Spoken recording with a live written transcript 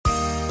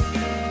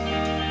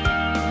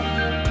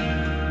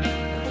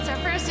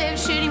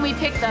shooting, we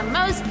picked the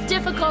most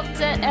difficult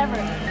set ever.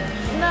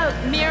 Smoke,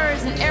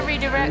 mirrors in every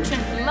direction.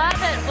 Love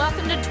it.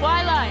 Welcome to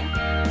Twilight.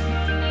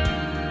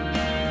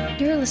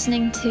 You're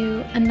listening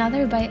to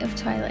Another Bite of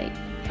Twilight,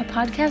 a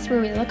podcast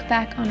where we look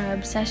back on our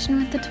obsession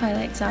with the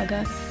Twilight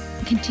Saga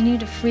and continue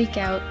to freak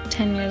out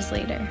 10 years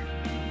later.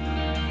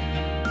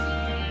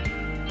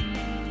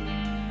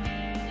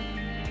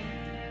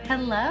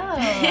 Hello!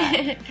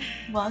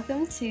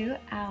 Welcome to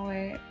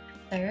our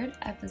third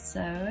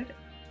episode.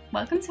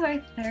 Welcome to our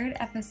third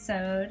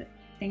episode.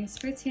 Thanks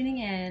for tuning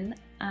in.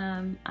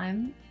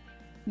 I'm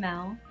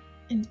Mel.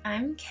 And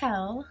I'm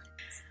Kel.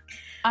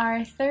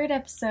 Our third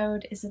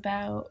episode is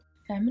about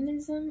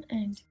feminism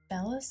and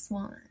Bella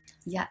Swan.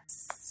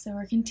 Yes. So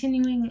we're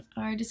continuing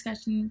our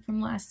discussion from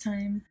last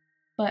time,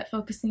 but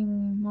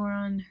focusing more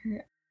on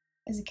her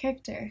as a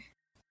character.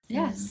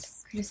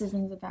 Yes. And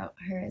criticisms about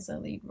her as a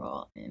lead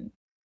role and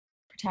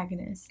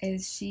protagonist.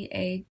 Is she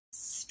a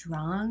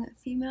strong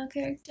female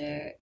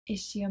character? Is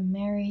she a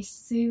Mary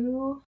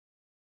Sue?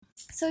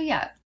 So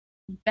yeah,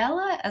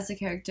 Bella as a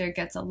character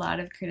gets a lot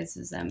of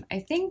criticism. I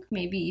think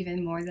maybe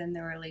even more than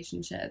the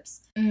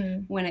relationships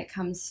when it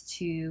comes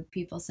to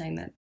people saying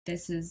that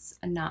this is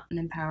not an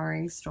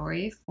empowering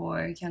story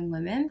for young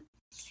women.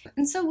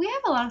 And so we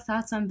have a lot of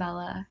thoughts on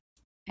Bella,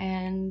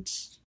 and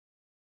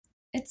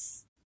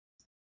it's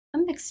a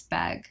mixed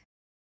bag.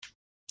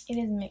 It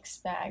is a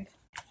mixed bag.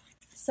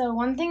 So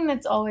one thing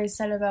that's always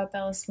said about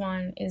Bella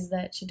Swan is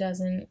that she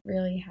doesn't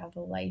really have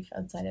a life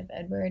outside of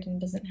Edward and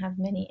doesn't have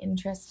many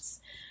interests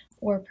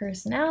or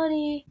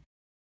personality.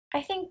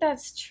 I think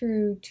that's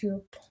true to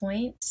a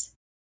point.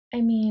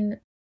 I mean,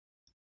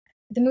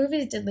 the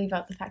movies did leave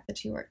out the fact that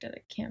she worked at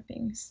a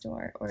camping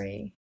store or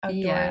a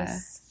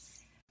outdoors.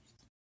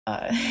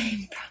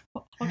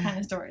 What kind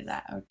of store is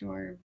that?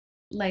 Outdoor,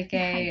 like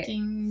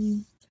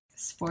hiking,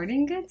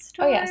 sporting goods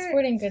store? Oh yeah,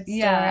 sporting goods store.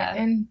 Yeah.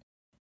 And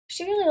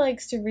she really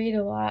likes to read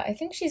a lot. I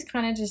think she's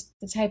kind of just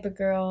the type of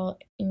girl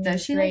in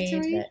Does she like to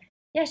read?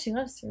 Yeah, she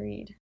loves to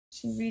read.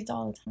 She reads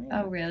all the time.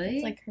 Oh, really?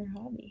 It's like her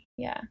hobby.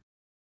 Yeah.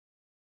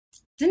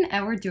 Didn't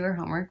Edward do her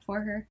homework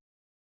for her?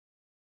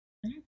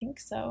 I don't think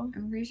so.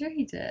 I'm pretty sure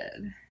he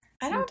did.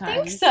 I don't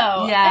think sometimes.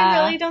 so. Yeah.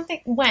 I really don't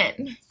think.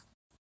 When?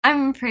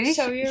 I'm pretty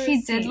Show sure your he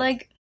receipt. did,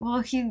 like, well,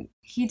 he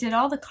did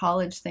all the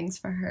college things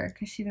for her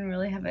because she didn't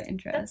really have an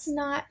interest. That's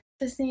not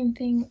the same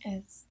thing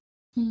as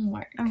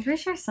homework. I'm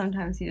pretty sure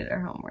sometimes he did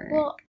her homework.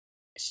 Well,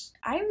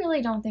 I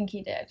really don't think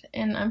he did.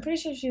 And I'm pretty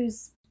sure she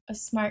was a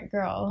smart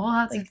girl. We'll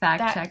have to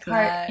fact check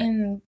part that.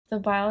 In the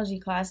biology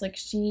class, like,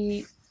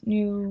 she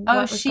knew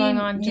what was going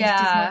on just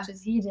as much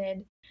as he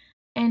did.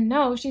 And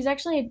no, she's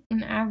actually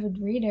an avid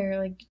reader.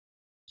 Like,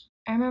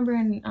 I remember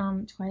in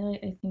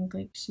Twilight, I think,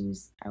 like, she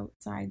was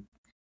outside,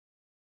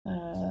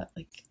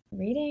 like,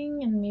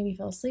 reading and maybe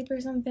fell asleep or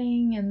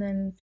something. And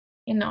then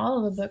in all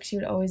of the books, she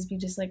would always be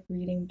just, like,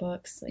 reading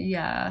books. Like,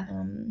 yeah.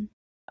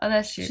 Oh,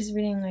 that's true. She's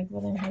reading, like,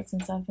 Wuthering Heights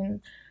and stuff.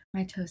 And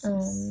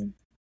Mitosis.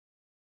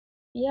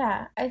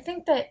 yeah, I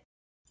think that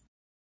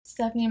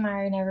Stephenie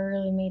Meyer never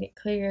really made it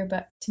clear,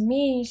 but to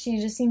me, she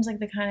just seems like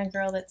the kind of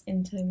girl that's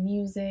into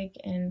music,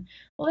 and,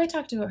 well, they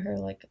talked about her,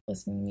 like,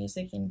 listening to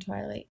music in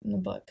Twilight in the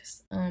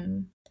books,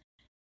 and,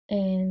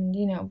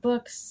 you know,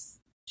 books,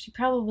 she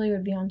probably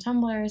would be on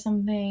Tumblr or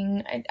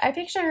something. I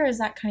picture her as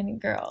that kind of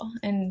girl,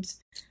 and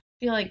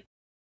feel like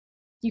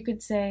you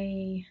could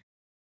say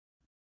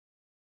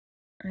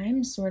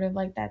I'm sort of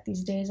like that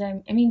these days.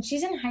 I mean,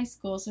 she's in high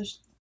school, so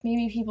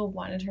maybe people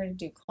wanted her to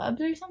do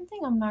clubs or something.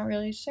 I'm not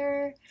really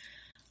sure.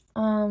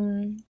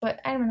 But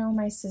I don't know,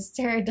 my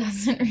sister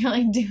doesn't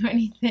really do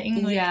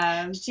anything. Like,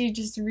 yeah. She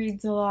just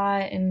reads a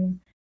lot and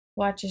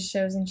watches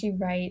shows and she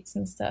writes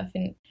and stuff.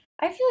 And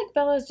I feel like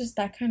Bella's just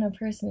that kind of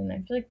person. And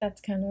I feel like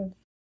that's kind of...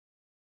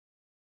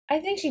 I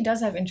think she does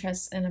have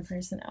interests and a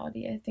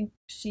personality. I think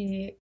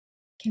she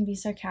can be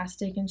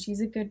sarcastic and she's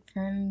a good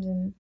friend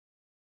and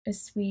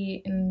is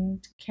sweet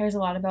and cares a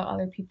lot about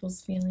other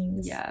people's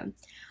feelings. Yeah.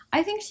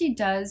 I think she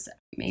does.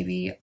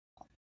 Maybe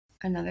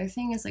another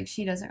thing is, like,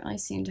 she doesn't really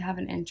seem to have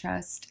an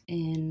interest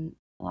in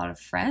a lot of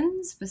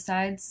friends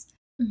besides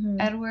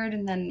Edward.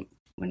 And then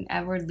when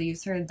Edward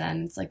leaves her,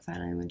 then it's, like,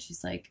 finally when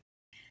she's, like,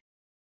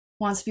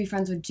 wants to be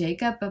friends with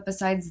Jacob. But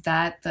besides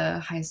that, the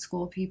high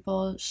school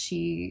people,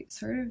 she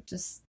sort of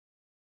just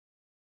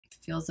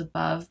feels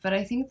above. But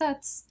I think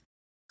that's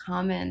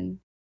common,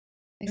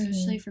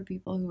 especially for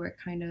people who are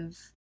kind of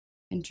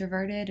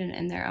introverted and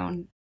in their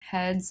own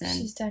heads. And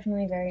she's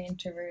definitely very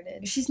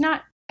introverted. She's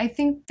not... I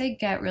think they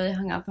get really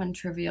hung up on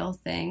trivial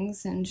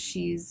things, and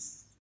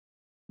she's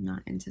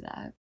not into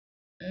that.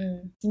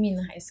 You mean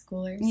the high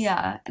schoolers?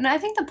 Yeah, and I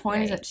think the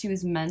point is that she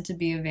was meant to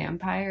be a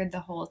vampire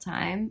the whole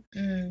time.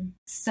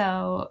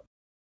 So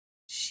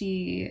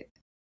she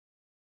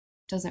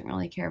doesn't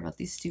really care about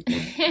these stupid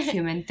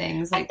human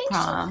things like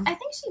prom. I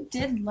think she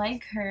did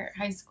like her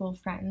high school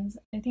friends.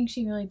 I think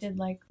she really did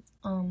like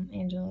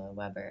Angela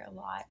Weber a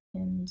lot.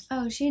 And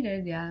oh, she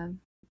did, yeah.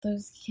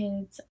 Those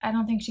kids, I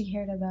don't think she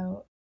cared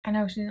about. I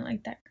know she didn't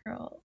like that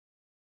girl,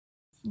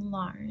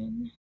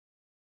 Lauren.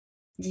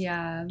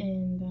 Yeah.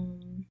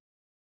 And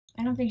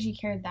I don't think she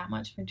cared that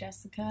much for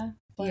Jessica.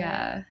 But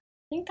Yeah. I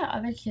think the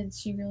other kids,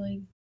 she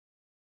really,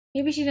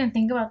 maybe she didn't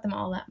think about them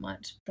all that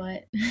much,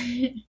 but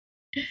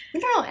We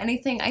don't know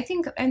anything. I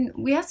think, and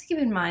we have to keep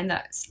in mind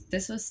that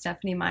this was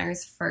Stephenie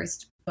Meyer's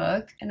first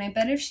book, and I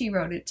bet if she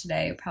wrote it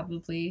today, it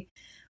probably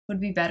would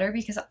be better,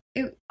 because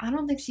I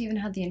don't think she even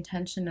had the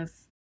intention of.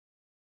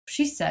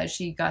 She says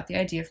she got the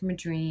idea from a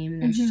dream,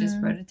 and then she just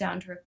wrote it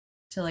down to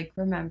like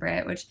remember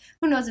it. Which,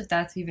 who knows if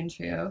that's even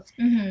true?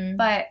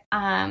 But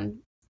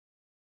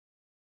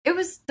it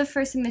was the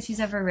first thing that she's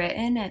ever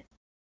written,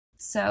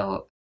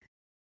 so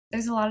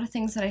there's a lot of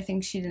things that I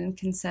think she didn't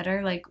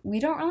consider. Like, we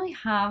don't really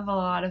have a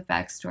lot of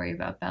backstory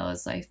about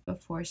Bella's life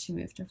before she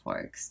moved to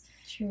Forks.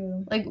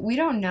 True. Like, we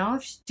don't know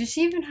if did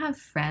she even have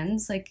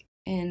friends, like,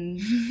 in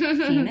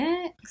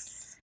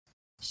Phoenix?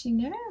 She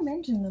never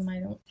mentioned them, I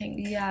don't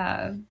think.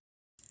 Yeah.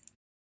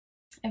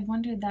 I've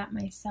wondered that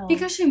myself.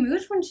 Because she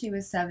moved when she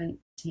was 17.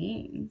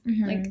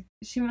 Like,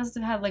 she must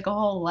have had, like, a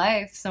whole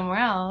life somewhere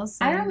else.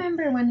 I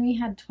remember when we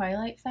had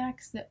Twilight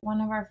facts, that one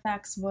of our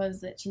facts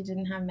was that she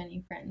didn't have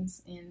many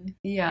friends in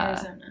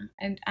Arizona.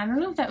 And I don't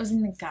know if that was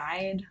in the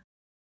guide,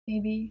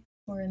 maybe,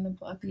 or in the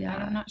book. Yeah.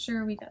 I'm not sure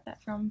where we got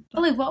that from.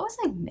 But, like, what was,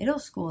 like, middle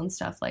school and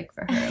stuff like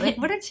for her? Like,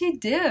 what did she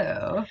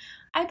do?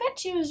 I bet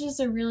she was just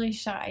a really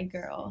shy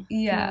girl.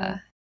 Yeah. Who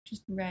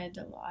just read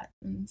a lot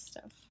and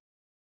stuff.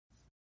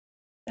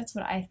 That's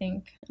what I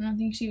think. I don't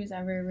think she was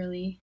ever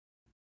really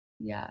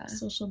a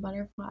social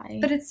butterfly.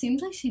 But it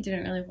seemed like she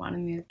didn't really want to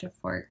move to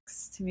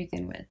Forks to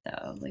begin with,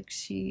 though. Like,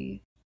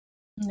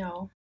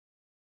 No.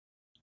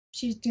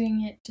 She's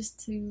doing it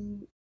just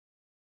to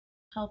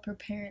help her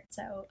parents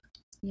out.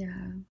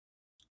 Yeah.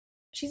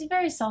 She's a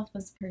very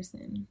selfless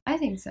person. I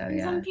think so, And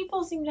yeah. some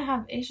people seem to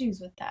have issues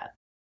with that.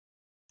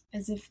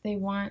 As if they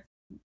want,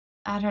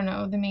 I don't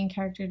know, the main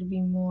character to be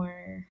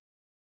more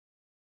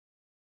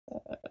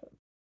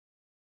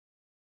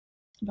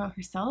about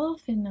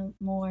herself and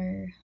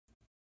more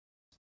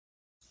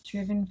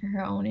driven for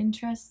her own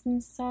interests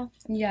and stuff.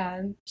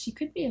 Yeah. She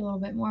could be a little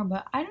bit more,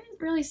 but I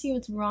don't really see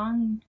what's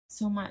wrong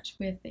so much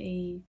with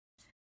a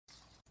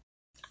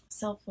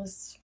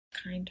selfless,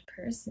 kind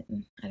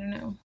person. I don't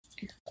know.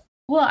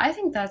 Well, I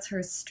think that's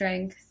her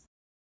strength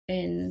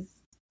in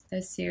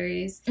this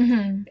series.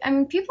 Mm-hmm. I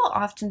mean, people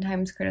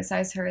oftentimes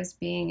criticize her as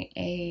being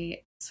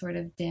a sort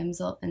of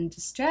damsel in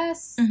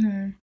distress,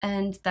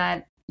 and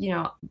that, you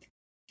know,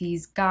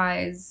 these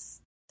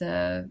guys,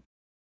 the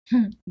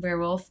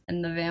werewolf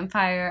and the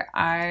vampire,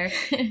 are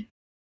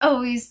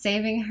always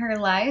saving her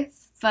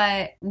life.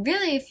 But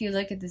really, if you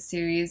look at the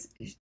series,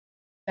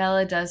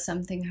 Bella does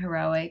something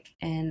heroic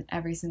in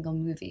every single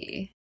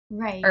movie.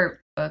 Right.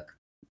 Or book.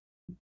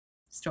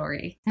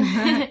 Story.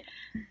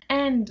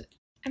 And,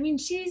 I mean,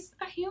 she's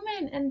a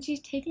human, and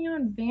she's taking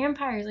on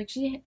vampires. Like,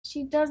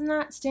 she does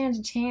not stand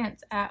a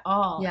chance at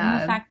all. Yeah.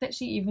 And the fact that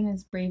she even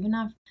is brave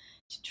enough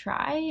to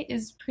try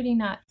is pretty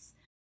nuts.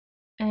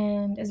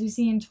 And as we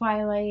see in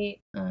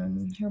Twilight,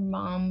 her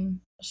mom,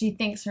 she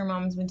thinks her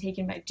mom's been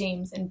taken by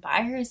James, and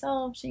by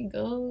herself she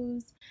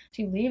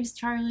leaves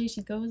Charlie,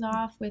 she goes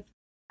off with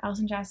Alice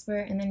and Jasper,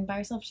 and then by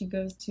herself she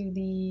goes to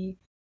the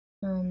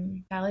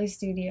ballet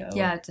studio.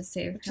 Yeah, to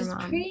save which her is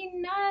mom. pretty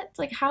nuts.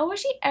 Like, how was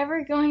she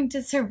ever going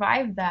to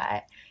survive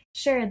that?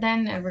 Sure,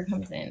 then Edward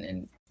comes in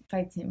and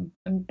fights him,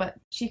 but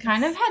she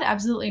kind of had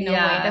absolutely no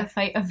way to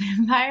fight a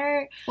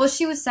vampire. Well,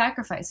 she was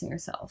sacrificing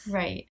herself.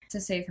 Right.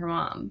 To save her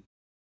mom.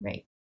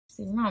 Right.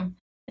 Save her mom.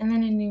 And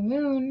then in New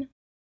Moon,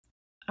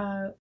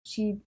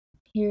 she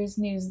hears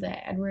news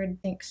that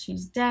Edward thinks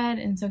she's dead,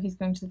 and so he's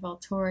going to the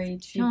Volturi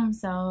to kill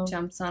himself.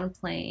 Jumps on a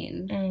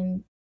plane.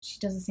 And she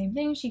does the same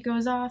thing. She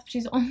goes off.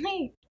 She's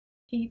only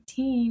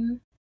 18.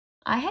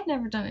 I had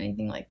never done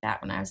anything like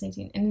that when I was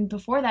 18. And then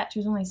before that, she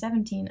was only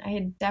 17. I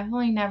had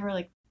definitely never,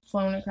 like,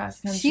 flown across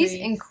the country. She's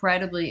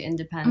incredibly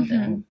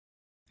independent.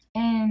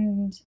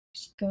 And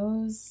she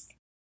goes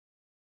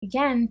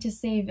again to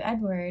save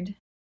Edward.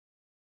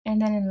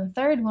 And then in the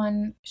third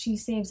one, she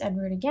saves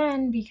Edward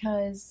again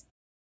because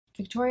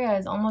Victoria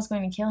is almost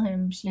going to kill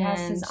him. She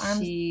has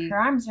her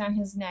arms around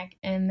his neck,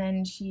 and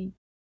then she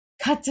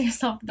cuts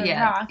herself with a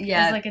rock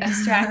as like a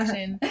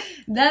distraction.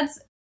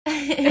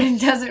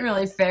 It doesn't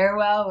really fare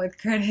well with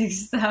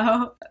critics,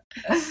 though.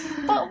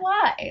 But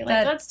why?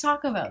 Like, let's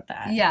talk about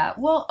that. Yeah.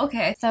 Well,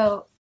 okay.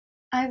 So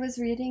I was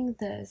reading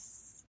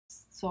this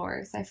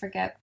source. I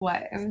forget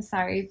what. I'm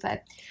sorry,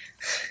 but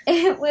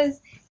it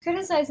was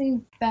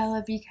criticizing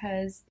Bella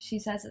because she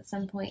says at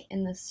some point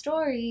in the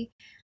story,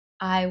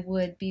 I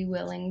would be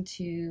willing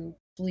to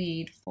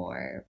bleed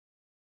for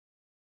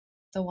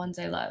the ones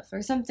I love,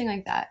 or something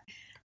like that.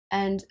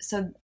 And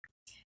so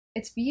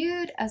it's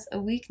viewed as a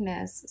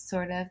weakness,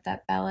 sort of,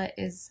 that Bella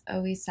is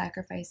always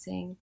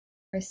sacrificing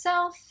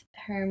herself,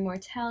 her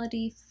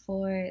mortality,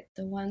 for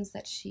the ones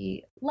that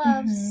she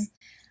loves.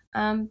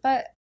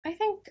 But I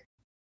think,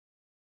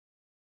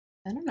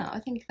 I don't know, I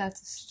think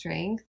that's a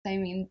strength. I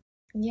mean,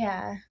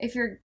 yeah. If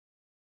you're...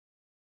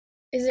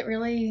 Is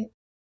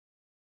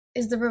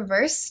the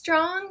reverse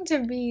strong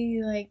to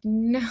be like,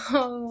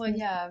 no, like,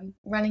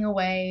 running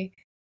away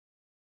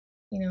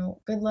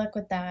good luck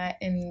with that,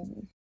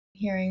 and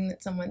hearing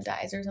that someone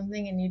dies or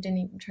something and you didn't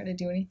even try to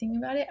do anything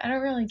about it. I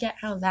don't really get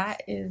how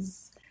that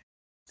is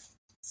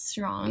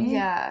strong.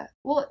 Yeah.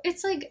 Well,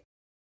 it's like,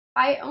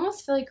 I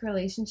almost feel like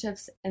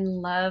relationships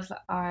and love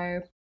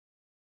are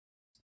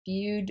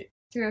viewed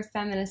through a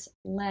feminist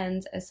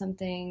lens as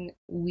something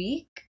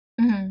weak.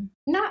 Mm-hmm.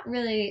 Not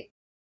really,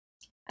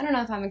 I don't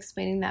know if I'm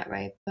explaining that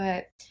right,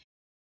 but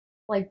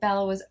like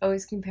Bella was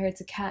always compared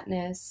to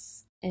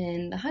Katniss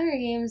in the Hunger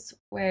Games,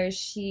 where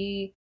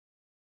she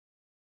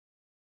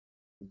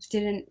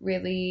didn't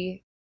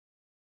really,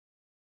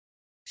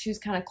 she was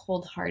kind of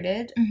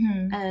cold-hearted,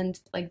 Mm-hmm. and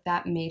like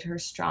that made her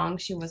strong.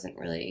 She wasn't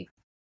really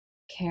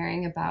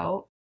caring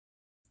about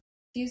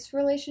these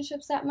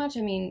relationships that much.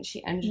 I mean,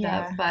 she ended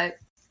up, but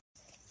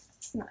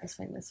I'm not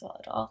explaining this well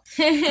at all.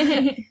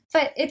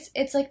 But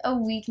it's like a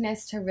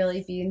weakness to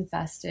really be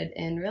invested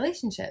in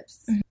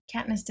relationships.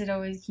 Katniss did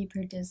always keep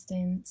her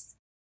distance.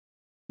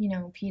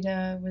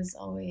 Peeta was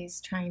always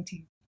trying to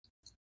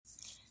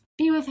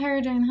be with her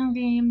during the Hunger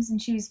Games,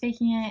 and she was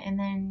faking it, and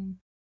then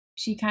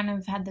she kind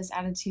of had this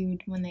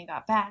attitude when they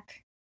got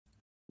back.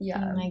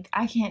 Yeah. And like,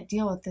 I can't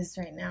deal with this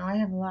right now. I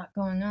have a lot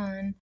going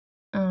on.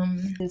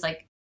 It's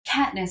like,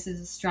 Katniss is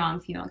a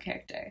strong female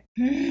character.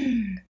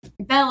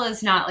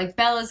 Bella's not. Like,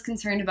 Bella's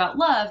concerned about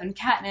love, and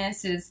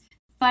Katniss is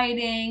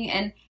fighting,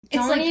 and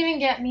it's Don't even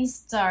get me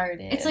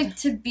started. It's like,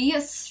 to be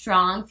a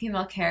strong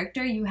female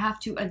character, you have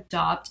to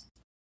adopt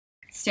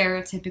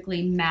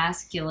stereotypically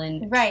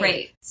masculine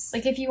traits.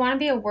 Like, if you want to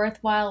be a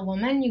worthwhile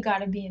woman, you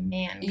gotta be a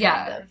man.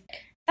 Kind of.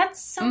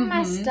 That's so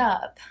messed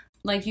up.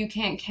 Like, you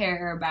can't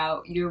care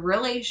about your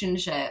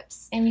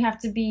relationships. And you have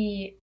to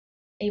be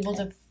able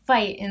to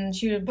fight and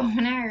shoot a bow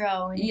and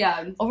arrow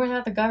and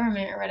overthrow the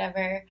government or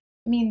whatever.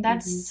 I mean,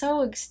 that's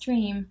so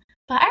extreme.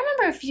 But I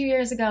remember a few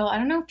years ago, I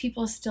don't know if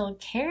people still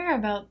care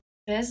about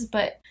this,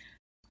 but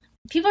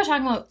people were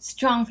talking about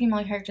strong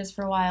female characters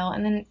for a while,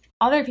 and then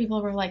other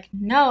people were like,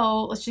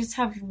 no, let's just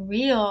have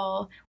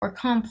real or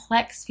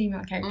complex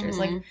female characters.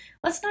 Like,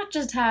 let's not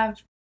just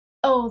have,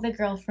 the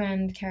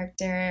girlfriend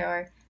character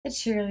or the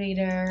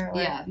cheerleader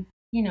or,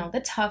 the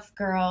tough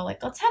girl.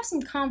 Like, let's have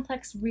some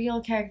complex,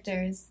 real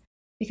characters,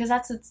 because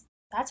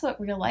that's what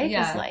real life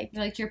is like.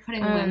 Like, you're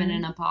putting women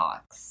in a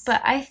box.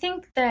 But I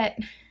think that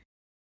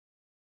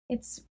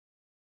it's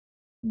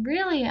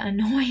really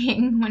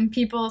annoying when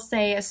people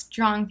say a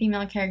strong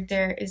female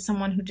character is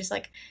someone who just,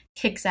 like,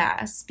 kicks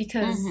ass,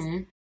 because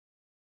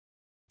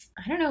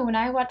I don't know, when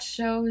I watch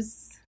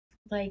shows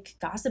like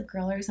Gossip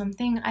Girl or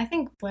something, I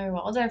think Blair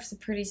Waldorf's a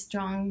pretty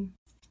strong,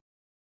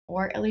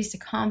 or at least a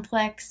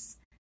complex,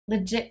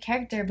 legit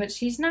character, but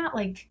she's not,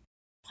 like,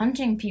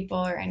 punching people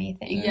or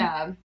anything.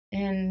 Yeah.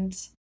 And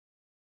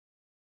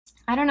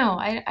I don't know,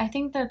 I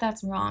think that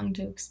that's wrong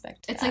to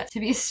expect. It's like, to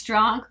be a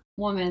strong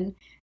woman,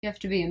 you have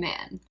to be a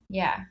man.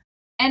 Yeah.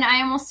 And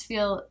I almost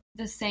feel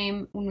the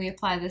same when we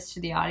apply this to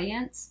the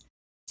audience.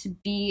 To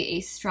be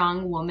a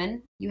strong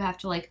woman, you have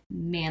to like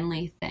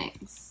manly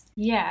things.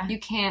 Yeah. You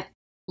can't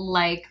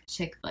like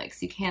chick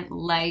flicks. You can't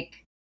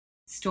like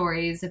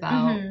stories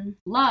about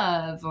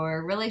love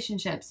or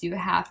relationships. You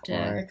have to...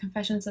 Or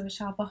Confessions of a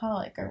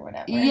Shopaholic or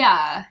whatever.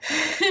 Yeah.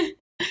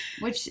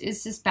 Which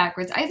is just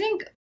backwards. I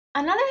think...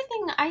 Another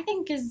thing I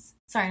think is...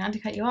 Sorry, not to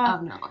cut you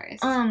off. Oh, no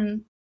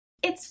worries.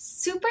 It's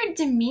super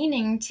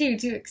demeaning, too,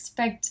 to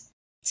expect...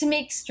 to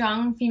make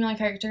strong female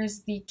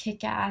characters the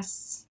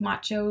kick-ass,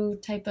 macho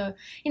type of,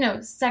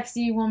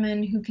 sexy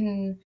woman who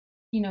can,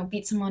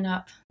 beat someone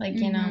up. Like,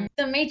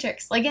 The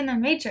Matrix. Like, in The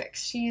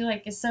Matrix, she,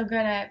 like, is so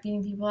good at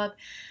beating people up.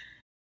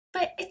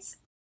 But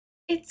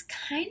it's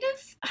kind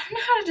of, I don't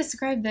know how to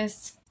describe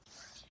this.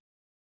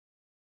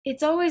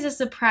 It's always a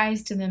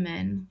surprise to the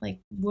men. Like,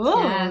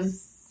 whoa,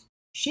 yes.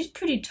 She's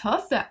pretty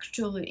tough,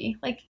 actually.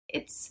 Like,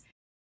 it's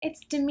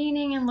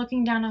demeaning and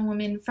looking down on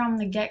women from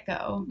the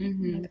get-go.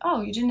 Like,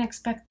 oh, you didn't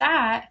expect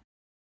that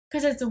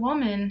because it's a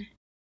woman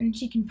and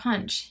she can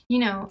punch.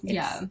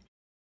 The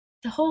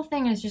whole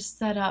thing is just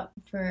set up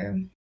for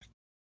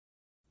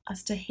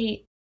us to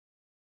hate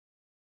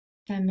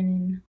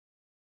feminine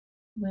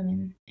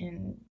women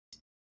and,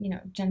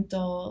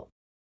 gentle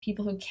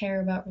people who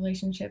care about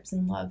relationships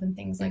and love and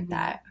things like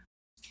that.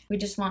 We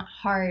just want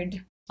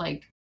hard.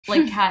 Like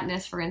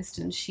Katniss, for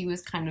instance, she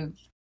was kind of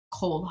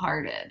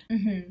cold-hearted.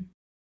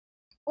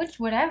 Which,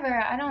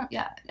 whatever, I don't...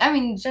 Yeah, I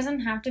mean... It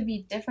doesn't have to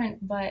be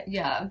different, but...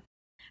 Yeah.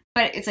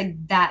 But it's,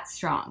 like, that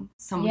strong.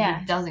 Someone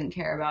who doesn't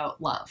care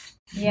about love.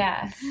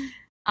 Yeah.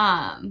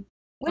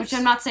 Which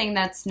I'm not saying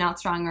that's not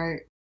strong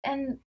or...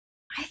 And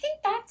I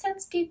think that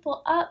sets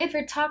people up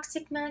for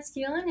toxic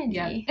masculinity.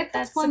 Yeah. If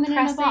that's women in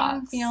a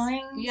box.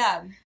 Feelings.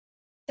 Yeah.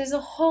 There's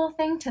a whole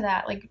thing to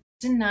that. Like,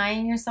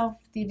 denying yourself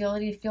the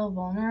ability to feel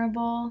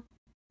vulnerable.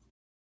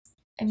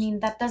 I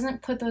mean, that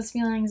doesn't put those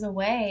feelings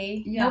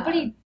away.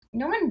 Yeah.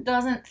 No one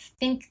doesn't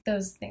think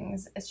those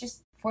things. It's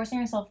just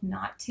forcing yourself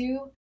not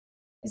to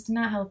is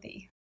not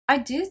healthy. I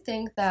do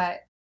think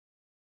that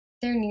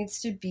there needs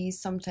to be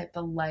some type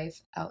of life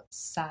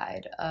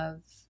outside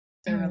of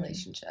their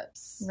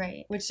relationships.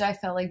 Right. Which I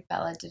felt like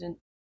Bella didn't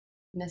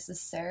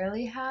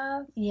necessarily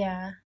have.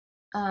 Yeah.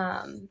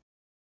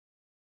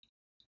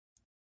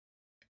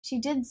 She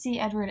did see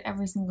Edward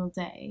every single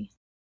day.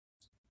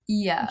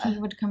 Yeah. He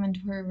would come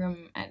into her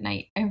room at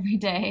night every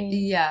day.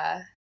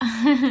 Yeah.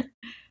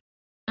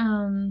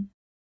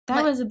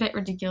 That was a bit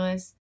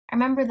ridiculous. I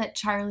remember that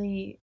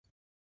Charlie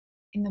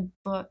in the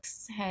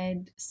books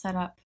had set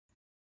up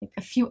like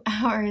a few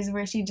hours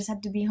where she just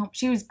had to be home.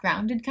 She was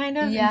grounded kind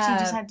of, Yeah. and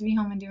she just had to be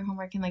home and do her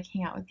homework and like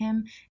hang out with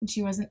him. And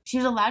she was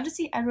allowed to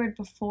see Edward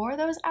before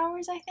those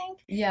hours, I think.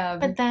 Yeah.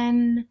 But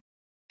then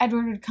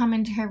Edward would come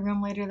into her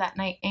room later that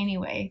night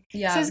anyway.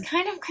 Yeah. So it's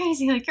kind of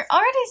crazy. Like, you're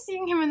already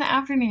seeing him in the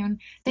afternoon.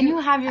 Then you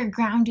have your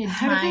grounded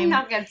time. How do they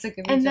not get sick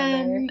of and each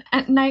then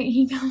at night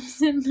he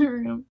comes in the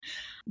room.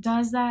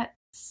 Does that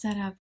set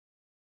up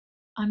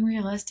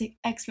unrealistic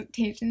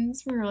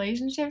expectations for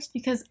relationships?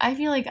 Because I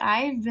feel like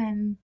I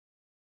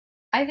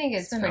think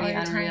it's spend pretty all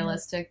your time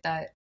unrealistic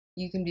that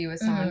you can be with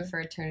someone for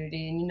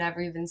eternity and you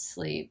never even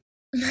sleep.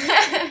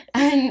 with...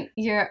 And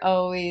you're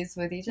always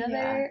with each other.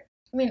 Yeah.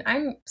 I mean,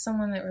 I'm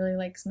someone that really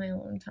likes my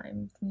alone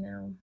time from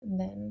now and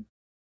then.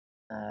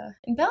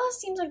 And Bella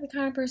seems like the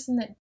kind of person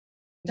that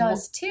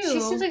does too.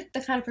 She seems like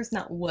the kind of person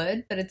that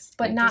would,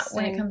 but not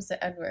when it comes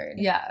to Edward.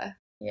 Yeah.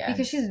 Yeah.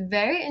 Because she's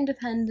very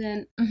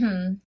independent.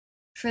 Mm-hmm.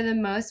 For the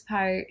most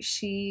part,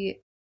 she,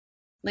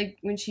 like,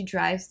 when she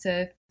drives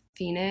to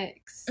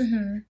Phoenix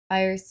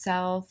by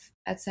herself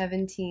at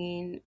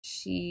 17,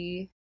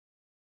 she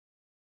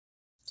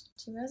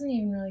wasn't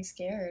even really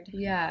scared.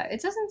 Yeah,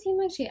 it doesn't seem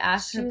like she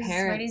asked her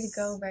parents ready to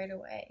go right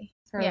away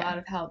for a lot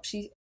of help.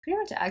 She pretty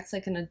much acts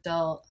like an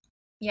adult.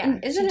 Yeah,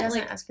 and she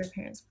doesn't ask her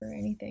parents for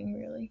anything,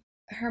 really.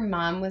 Her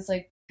mom was,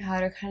 like,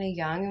 had her kind of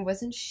young, and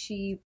wasn't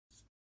she...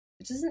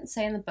 It doesn't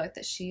say in the book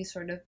that she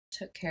sort of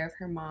took care of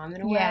her mom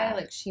in a way,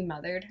 like she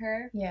mothered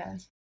her. Yeah,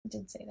 it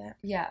did say that.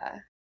 Yeah.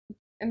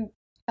 And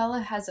Bella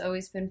has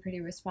always been pretty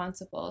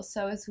responsible,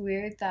 so it's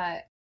weird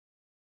that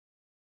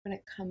when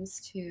it comes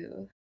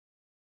to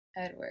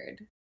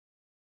Edward,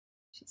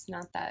 she's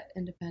not that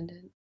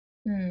independent.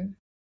 Mm.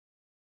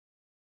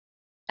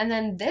 And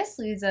then this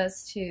leads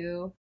us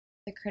to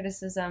the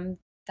criticism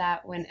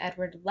that when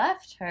Edward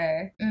left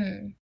her,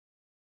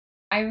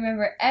 I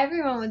remember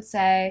everyone would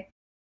say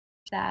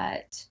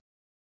that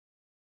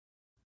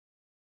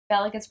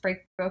Bella gets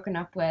broken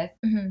up with,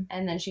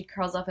 and then she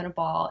curls up in a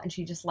ball and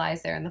she just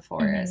lies there in the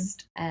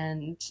forest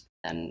and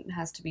then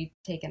has to be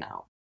taken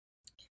out.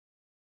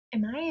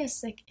 Am I a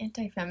sick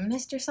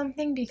anti-feminist or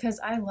something? Because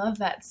I love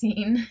that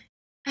scene.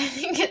 I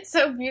think it's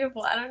so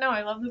beautiful. I don't know.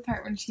 I love the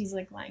part when she's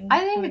like lying.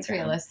 I think it's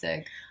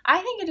realistic. I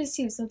think it is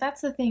too. So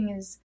that's the thing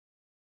is,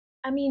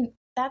 I mean,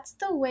 that's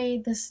the way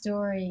the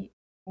story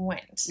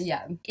went.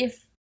 Yeah.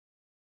 If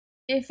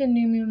in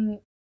New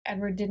Moon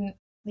Edward didn't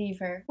leave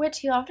her, which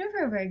he left her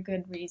for a very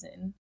good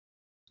reason.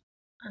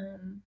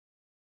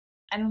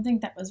 I don't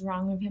think that was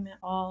wrong of him at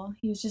all.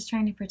 He was just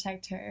trying to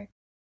protect her.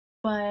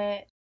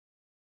 But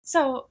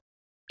so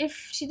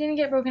if she didn't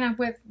get broken up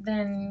with,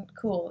 then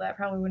cool, that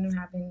probably wouldn't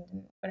have happened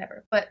and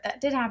whatever. But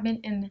that did happen,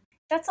 and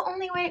that's the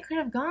only way it could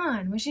have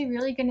gone. Was she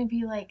really going to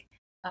be like,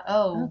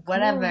 oh cool.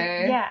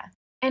 whatever. Yeah.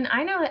 And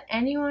I know that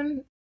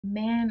anyone,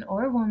 man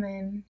or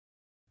woman,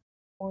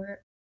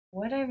 or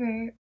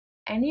whatever,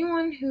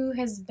 anyone who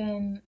has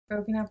been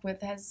broken up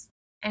with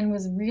and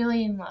was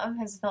really in love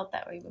has felt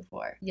that way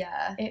before.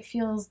 Yeah. It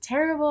feels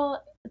terrible.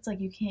 It's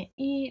like you can't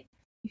eat.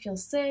 You feel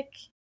sick.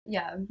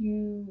 Yeah.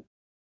 You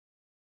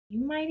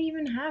might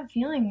even have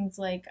feelings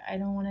like, I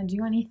don't want to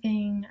do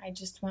anything. I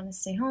just want to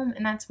stay home.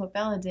 And that's what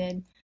Bella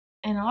did.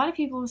 And a lot of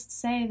people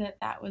say that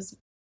that was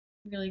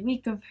really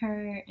weak of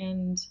her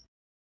and,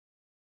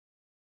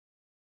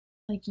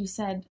 like you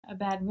said, a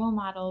bad role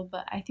model.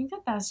 But I think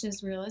that that's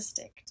just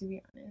realistic, to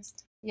be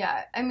honest.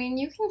 Yeah. I mean,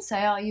 you can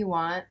say all you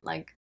want,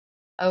 like,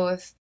 oh,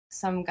 if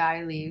some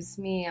guy leaves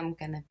me, I'm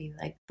going to be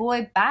like,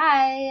 boy,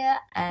 bye.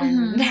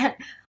 And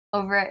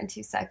over it in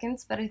 2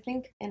 seconds. But I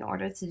think in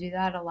order to do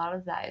that, a lot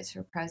of that is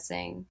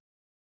repressing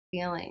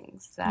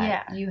feelings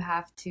that you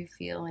have to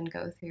feel and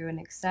go through and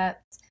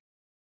accept.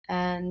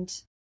 And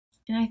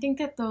I think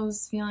that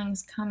those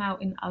feelings come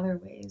out in other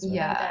ways.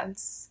 Yeah.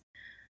 That's,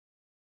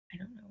 I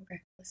don't know,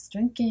 reckless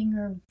drinking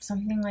or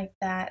something like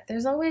that.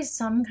 There's always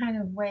some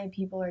kind of way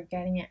people are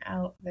getting it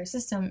out of their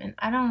system. And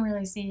I don't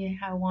really see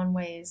how one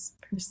way is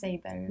per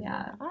se better than the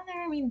other.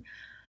 I mean,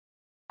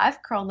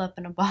 I've curled up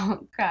in a ball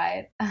and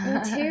cried. Me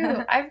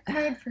too. I've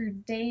cried for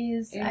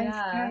days. Yeah.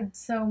 I've cried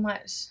so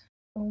much.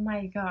 Oh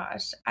my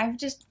gosh.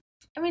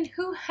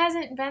 Who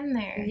hasn't been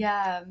there?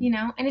 Yeah. You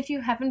know? And if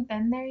you haven't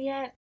been there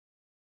yet,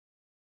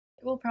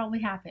 it will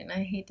probably happen,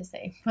 I hate to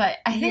say. But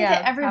I think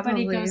that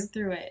everybody goes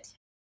through it.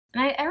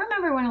 And I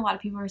remember when a lot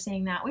of people were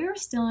saying that. We were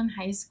still in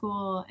high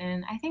school,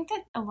 and I think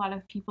that a lot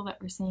of people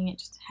that were saying it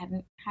just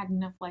hadn't had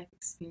enough life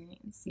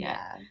experience yet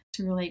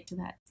to relate to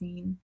that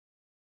scene.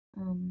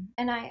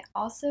 And I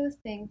also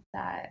think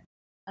that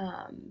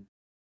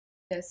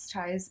this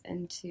ties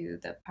into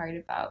the part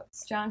about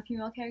strong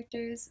female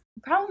characters.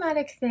 The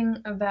problematic thing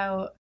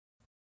about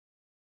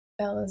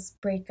Bella's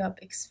breakup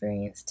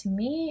experience to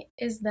me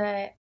is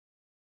that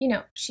you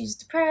know, she's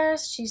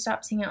depressed, she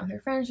stops hanging out with her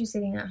friends, she's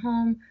sitting at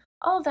home.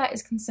 All of that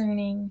is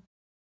concerning,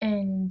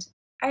 and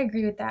I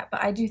agree with that,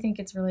 but I do think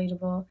it's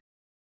relatable.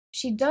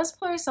 She does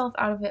pull herself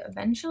out of it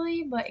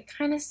eventually, but it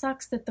kind of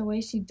sucks that the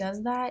way she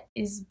does that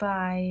is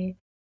by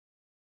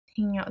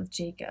hanging out with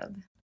Jacob.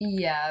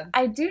 Yeah.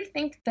 I do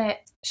think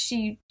that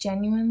she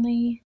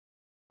genuinely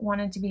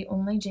wanted to be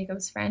only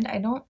Jacob's friend. I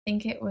don't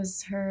think it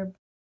was her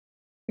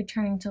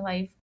returning to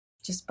life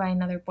just by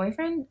another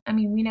boyfriend. I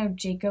mean, we know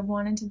Jacob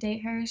wanted to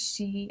date her.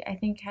 She, I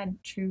think,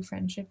 had true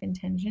friendship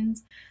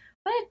intentions.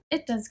 But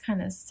it does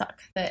kind of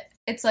suck that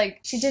it's like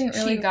she didn't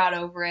really... She got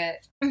over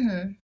it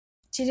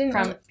She didn't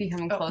from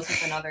becoming close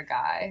with another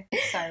guy.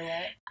 Sorry,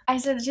 what? I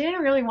said she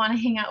didn't really want to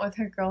hang out with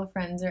her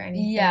girlfriends or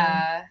anything.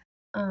 Yeah.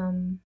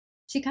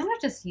 She kind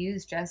of just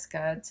used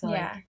Jessica to,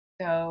 like,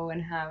 go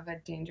and have a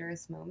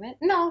dangerous moment.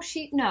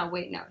 She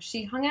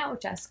hung out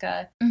with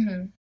Jessica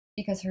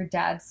because her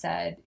dad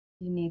said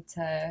you need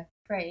to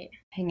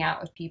hang out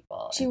with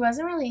people. She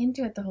wasn't really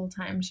into it the whole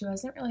time. She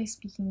wasn't really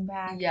speaking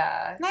back.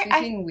 Yeah, she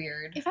was being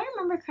weird. If I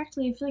remember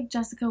correctly, I feel like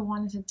Jessica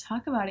wanted to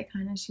talk about it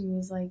kind of. She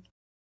was like,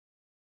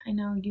 I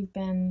know you've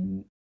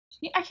been...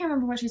 I can't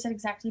remember what she said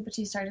exactly, but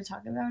she started to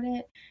talk about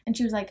it. And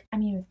she was like, I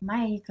mean, with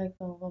Mike, like,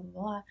 blah, blah,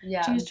 blah, blah.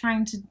 Yeah. She was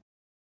trying to,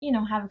 you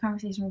know, have a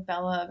conversation with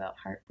Bella about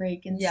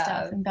heartbreak and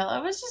stuff. And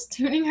Bella was just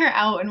tuning her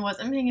out and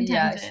wasn't paying attention.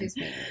 Yeah, she's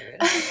being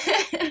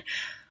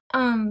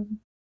weird.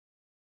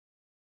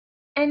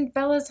 And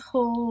Bella's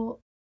whole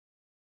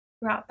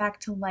brought back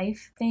to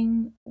life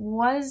thing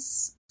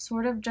was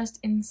sort of just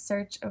in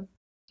search of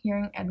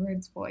hearing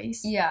Edward's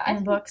voice. Yeah. In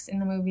the books, in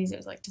the movies, it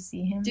was like to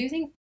see him. Do you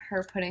think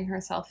her putting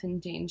herself in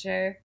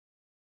danger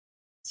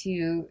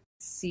to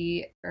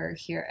see or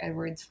hear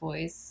Edward's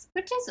voice,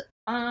 which is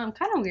kind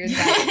of weird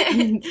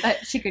that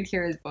she could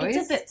hear his voice.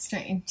 It's a bit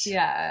strange.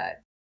 Yeah.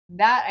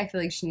 That I feel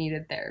like she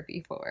needed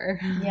therapy for.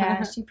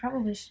 Yeah, she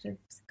probably should have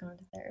gone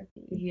to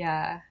therapy.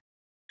 Yeah.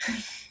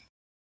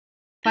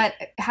 But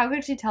how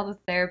could she tell the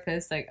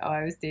therapist, like, oh,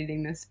 I was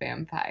dating this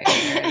vampire?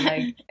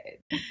 Like,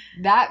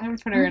 that would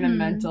put her in a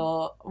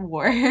mental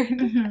ward.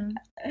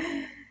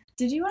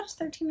 Did you watch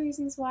 13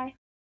 Reasons Why?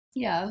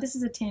 Yeah. This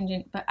is a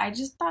tangent, but I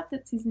just thought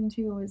that season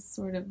 2 was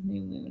sort of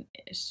New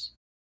Moon-ish.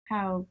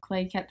 How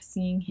Clay kept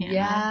seeing Hannah.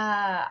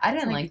 Yeah, I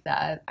didn't like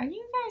that. Are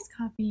you guys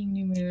copying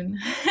New Moon?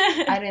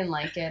 I didn't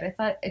like it. I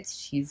thought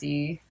it's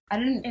cheesy.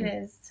 It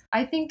is.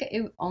 I think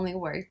it only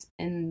worked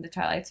in the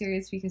Twilight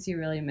series because you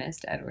really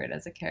missed Edward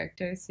as a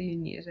character, so you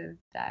needed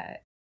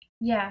that.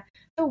 Yeah.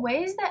 The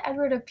ways that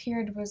Edward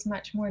appeared was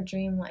much more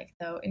dreamlike,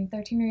 though. In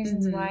 13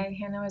 Reasons Why,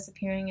 Hannah was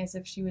appearing as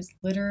if she was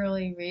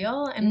literally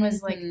real and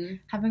was, like,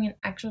 having an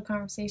actual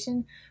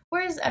conversation.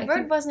 Whereas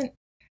Edward wasn't.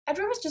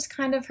 Edward was just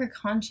kind of her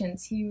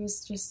conscience. He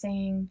was just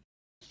saying,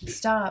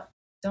 stop,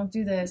 don't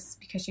do this,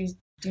 because she was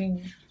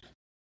doing...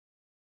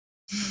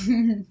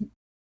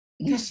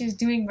 because she was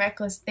doing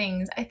reckless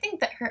things. I think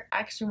that her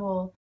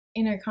actual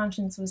inner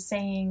conscience was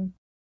saying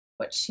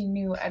what she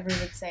knew Edward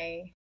would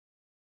say,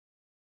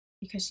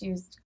 because she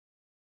was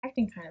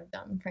acting kind of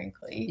dumb,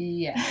 frankly.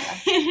 Yeah.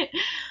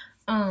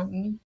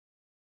 And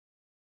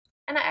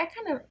I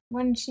kind of,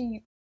 when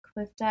she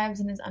cliff dives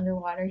and is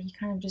underwater, he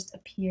kind of just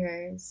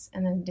appears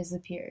and then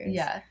disappears.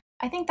 Yeah.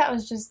 I think that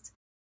was just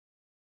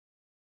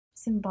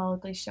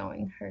symbolically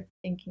showing her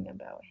thinking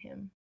about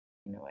him,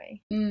 in a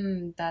way.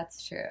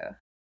 That's true.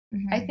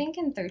 I think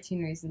in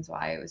 13 Reasons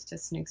Why, it was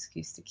just an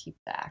excuse to keep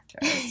the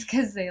actress,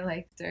 because they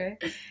liked her.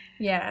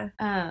 Yeah.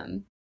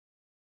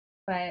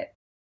 But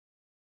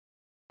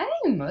I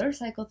think the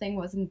motorcycle thing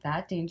wasn't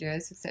that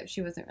dangerous, except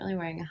she wasn't really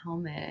wearing a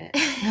helmet.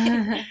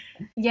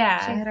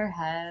 Yeah. She hit her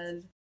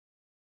head.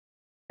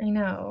 I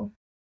know.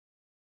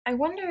 I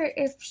wonder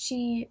if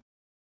she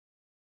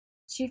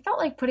felt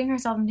like putting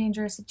herself in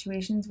dangerous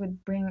situations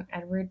would bring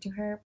Edward to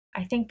her.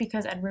 I think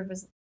because Edward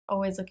was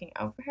always looking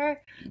out for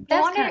her.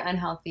 That's kind of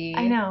unhealthy.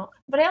 I know.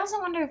 But I also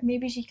wonder if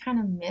maybe she kind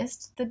of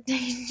missed the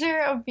danger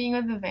of being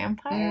with a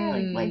vampire.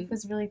 Like, life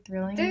was really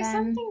thrilling There's then.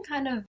 something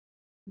kind of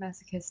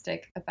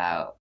masochistic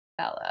about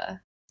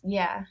Bella.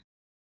 Yeah.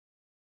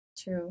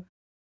 True.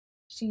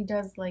 She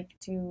does like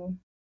to,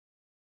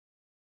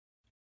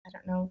 I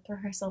don't know, throw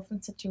herself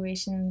in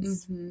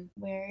situations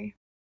where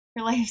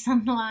her life's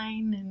on the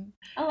line. And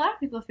a lot of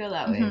people feel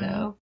that way,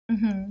 though.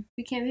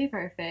 We can't be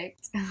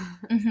perfect.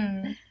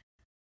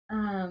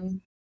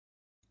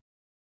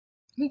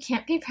 We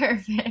can't be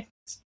perfect.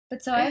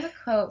 But so I have a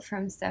quote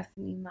from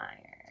Stephenie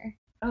Meyer.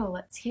 Oh,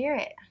 let's hear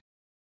it.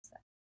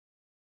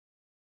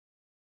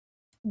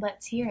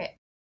 Let's hear it.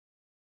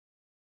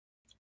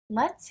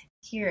 Let's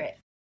hear it.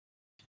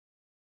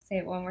 Say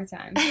it one more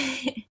time.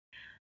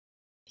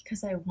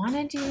 Because I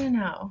wanted you to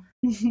know.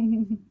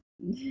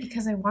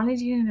 Because I wanted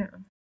you to know.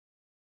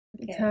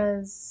 Okay.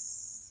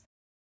 Because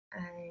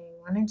I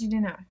wanted you to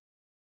know.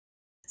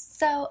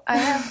 So I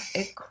have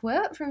a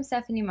quote from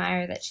Stephenie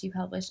Meyer that she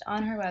published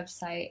on her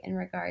website in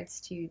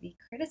regards to the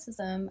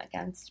criticism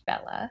against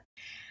Bella.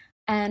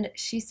 And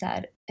she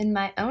said, "In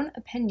my own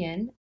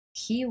opinion,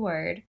 key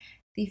word,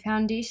 the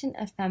foundation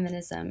of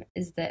feminism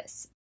is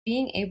this,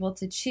 being able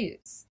to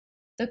choose.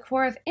 The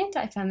core of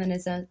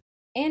anti-feminism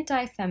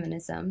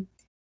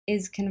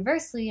is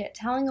conversely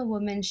telling a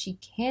woman she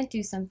can't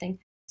do something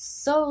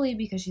solely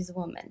because she's a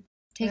woman,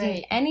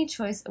 taking any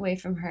choice away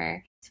from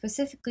her,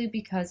 specifically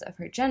because of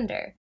her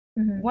gender.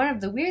 One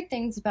of the weird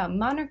things about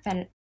modern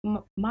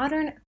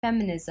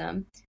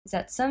feminism is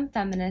that some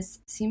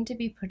feminists seem to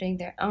be putting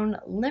their own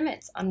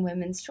limits on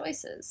women's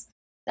choices.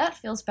 That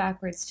feels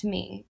backwards to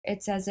me.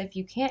 It's as if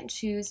you can't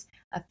choose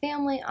a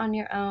family on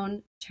your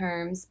own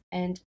terms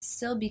and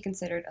still be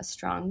considered a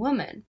strong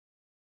woman.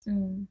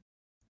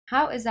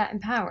 How is that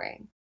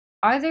empowering?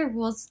 Are there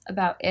rules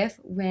about if,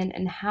 when,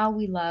 and how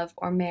we love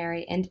or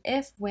marry, and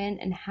if, when,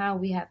 and how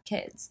we have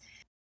kids?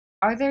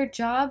 Are there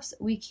jobs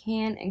we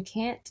can and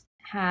can't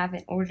have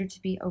in order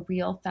to be a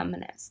real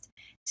feminist?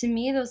 To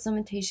me, those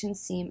limitations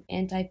seem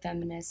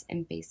anti-feminist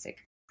in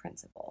basic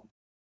principle.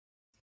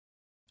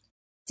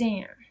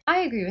 Damn. I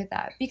agree with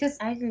that, because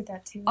I agree with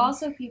that too.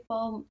 Also,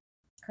 people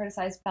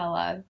criticize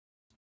Bella.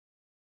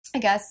 I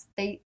guess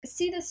they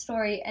see this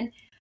story, and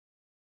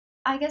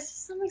I guess to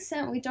some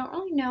extent we don't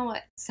really know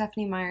what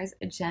Stephenie Meyer's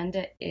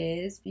agenda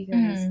is,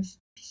 because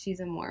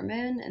she's a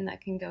Mormon, and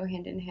that can go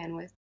hand in hand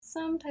with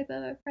some type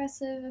of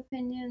oppressive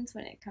opinions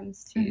when it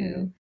comes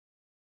to...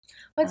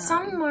 But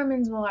some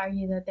Mormons will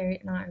argue that they're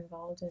not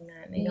involved in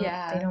that.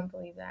 They don't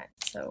believe that,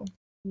 so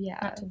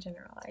not to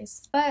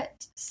generalize.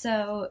 But,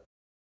 so...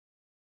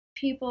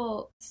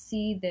 people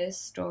see this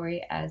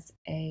story as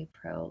a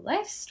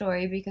pro-life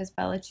story because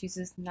Bella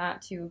chooses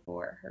not to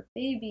abort her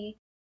baby.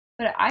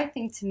 But I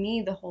think, to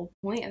me, the whole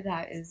point of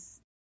that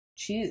is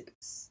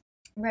choose.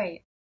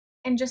 Right.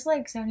 And just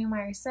like Stephenie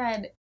Meyer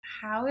said,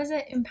 how is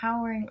it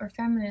empowering or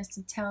feminist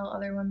to tell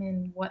other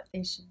women what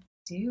they should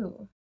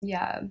do?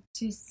 Yeah.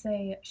 To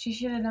say, she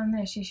should have done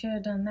this, she should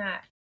have done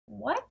that.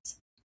 What?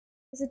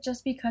 Is it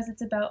just because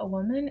it's about a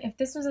woman? If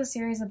this was a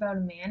series about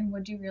a man,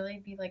 would you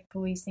really be, like,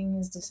 policing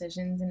his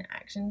decisions and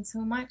actions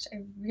so much?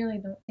 I really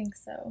don't think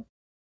so.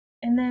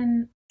 And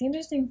then the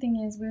interesting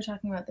thing is, we were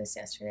talking about this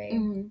yesterday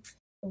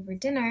over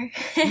dinner.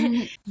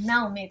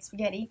 Mel made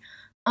spaghetti.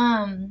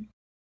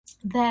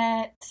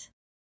 That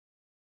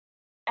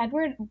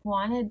Edward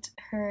wanted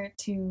her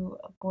to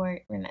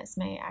abort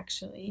Renesmee,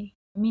 actually.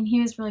 I mean,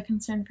 he was really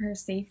concerned for her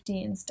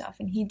safety and stuff,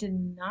 and he did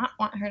not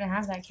want her to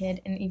have that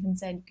kid, and even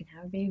said, you can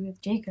have a baby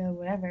with Jacob,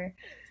 whatever.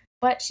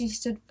 But she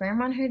stood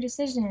firm on her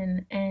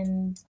decision,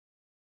 and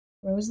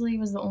Rosalie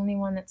was the only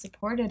one that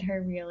supported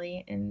her,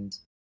 really, and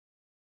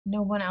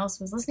no one else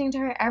was listening to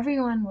her.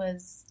 Everyone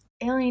was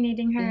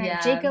alienating her.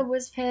 Yeah. Jacob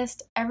was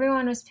pissed.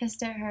 Everyone was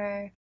pissed at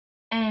her,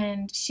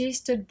 and she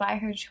stood by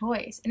her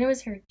choice. And it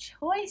was her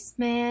choice,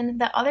 man,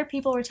 that other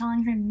people were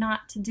telling her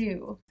not to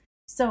do.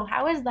 So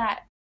how is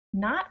that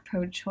not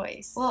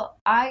pro-choice? Well,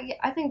 I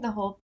think the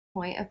whole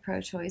point of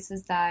pro-choice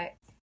is that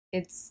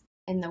it's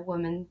in the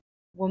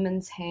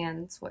woman's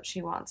hands what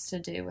she wants to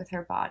do with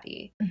her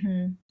body.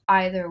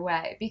 Either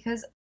way,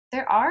 because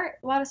there are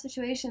a lot of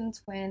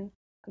situations when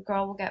a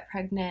girl will get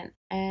pregnant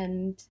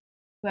and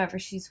whoever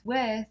she's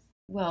with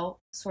will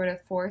sort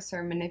of force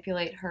or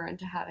manipulate her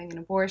into having an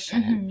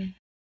abortion.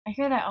 I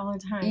hear that all the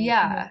time.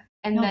 Yeah,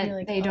 and then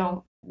like, they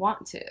don't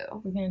want to.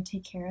 We're going to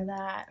take care of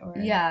that. Or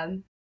yeah.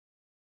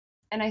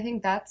 And I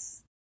think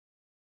that's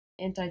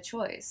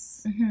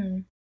anti-choice.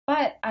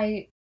 But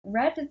I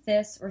read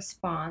this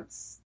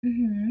response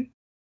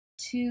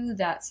to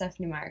that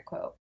Stephenie Meyer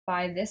quote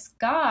by this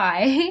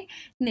guy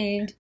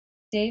named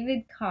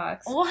David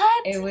Cox.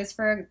 What? It was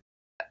for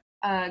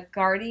a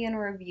Guardian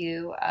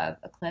review of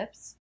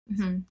Eclipse.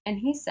 And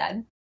he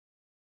said,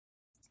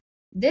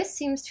 "This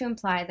seems to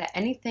imply that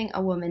anything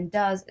a woman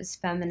does is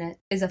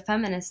a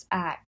feminist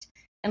act,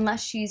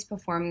 unless she's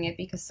performing it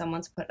because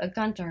someone's put a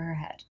gun to her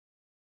head.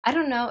 I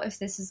don't know if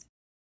this is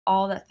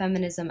all that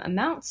feminism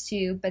amounts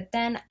to, but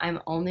then I'm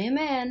only a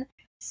man.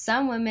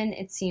 Some women,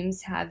 it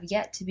seems, have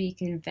yet to be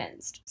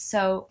convinced."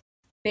 So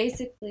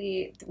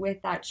basically,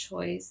 with that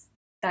choice,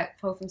 that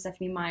quote from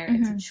Stephenie Meyer,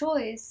 it's a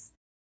choice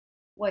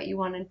what you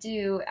want to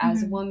do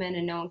as a woman,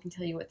 and no one can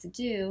tell you what to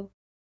do.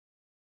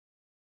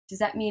 Does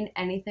that mean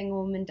anything a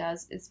woman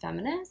does is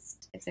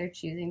feminist if they're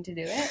choosing to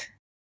do it?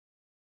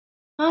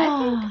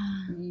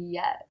 I think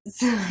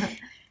yes.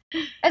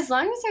 As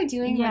long as they're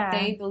doing what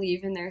they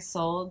believe in their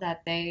soul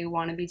that they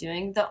want to be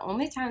doing. The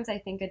only times I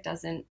think it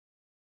doesn't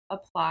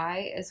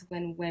apply is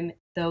when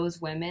those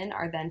women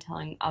are then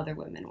telling other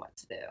women what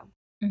to do.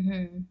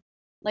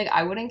 Like,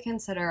 I wouldn't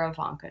consider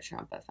Ivanka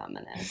Trump a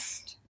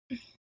feminist.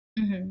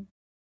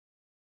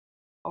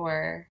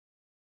 Or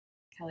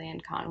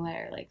Kellyanne Conway,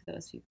 or like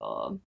those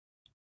people.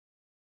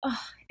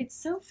 Oh, it's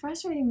so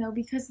frustrating though,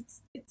 because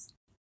it's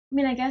I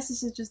mean, I guess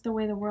this is just the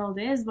way the world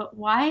is, but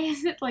why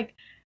is it like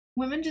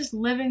women just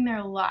living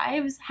their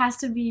lives has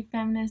to be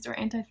feminist or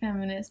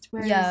anti-feminist,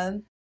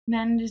 whereas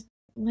men just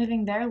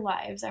living their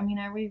lives? I mean,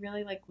 are we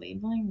really like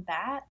labeling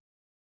that?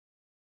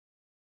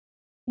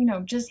 You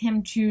know, just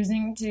him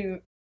choosing to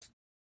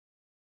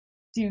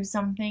do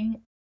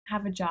something,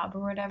 have a job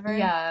or whatever.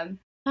 Yeah.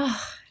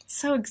 Oh, it's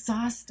so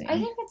exhausting. I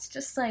think it's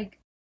just like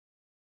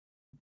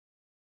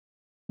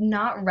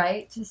not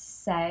right to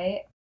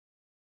say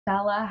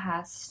Bella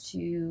has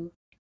to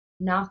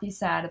not be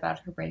sad about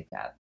her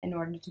breakup in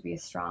order to be a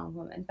strong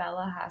woman.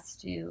 Bella has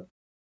to,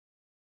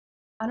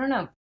 I don't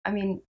know. I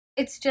mean,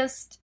 it's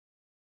just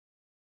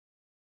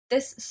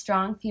this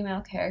strong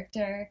female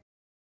character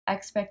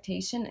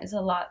expectation is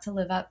a lot to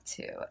live up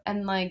to.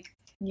 And, like,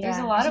 there's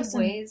a lot of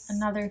ways.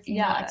 Another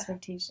female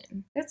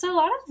expectation. There's a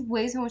lot of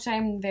ways in which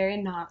I'm very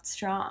not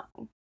strong.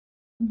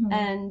 Mm-hmm.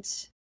 And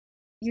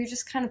you're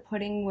just kind of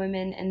putting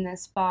women in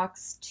this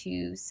box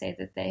to say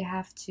that they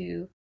have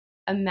to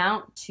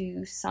amount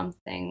to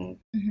something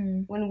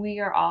Mm-hmm. when we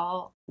are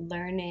all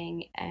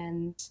learning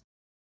and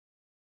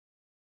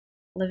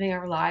living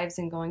our lives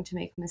and going to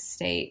make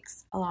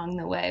mistakes along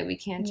the way. We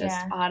can't just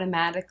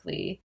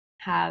automatically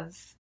have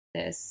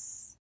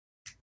this,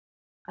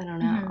 I don't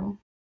know. Mm-hmm.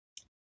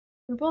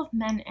 We're both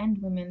men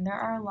and women. There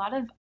are a lot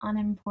of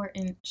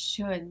unimportant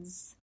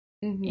shoulds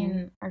Mm-hmm.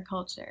 in our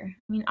culture.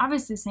 I mean,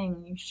 obviously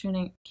saying you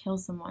shouldn't kill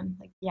someone,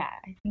 like, yeah,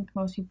 I think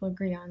most people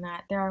agree on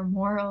that. There are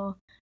moral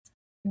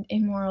and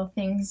immoral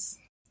things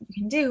you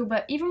can do,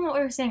 but even what we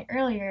were saying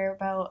earlier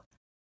about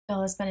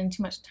Bella spending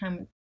too much time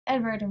with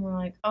Edward, and we're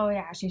like, oh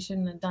yeah, she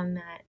shouldn't have done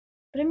that.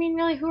 But I mean,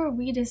 really, who are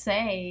we to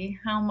say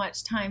how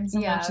much time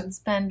someone should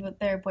spend with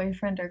their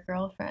boyfriend or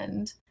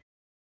girlfriend?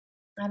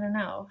 I don't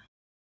know.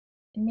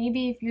 And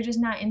maybe if you're just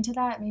not into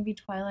that, maybe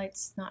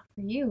Twilight's not for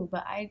you,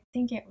 but I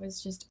think it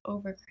was just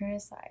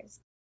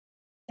over-criticized.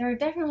 There are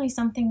definitely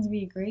some things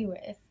we agree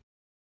with,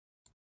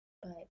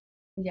 but...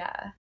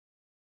 Yeah.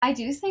 I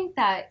do think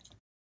that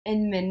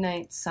in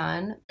Midnight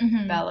Sun,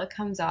 Mm-hmm. Bella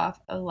comes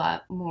off a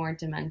lot more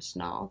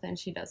dimensional than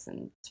she does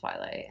in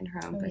Twilight in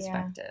her own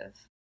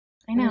perspective.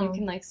 I know. And you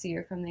can, like, see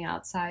her from the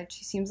outside.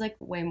 She seems, like,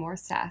 way more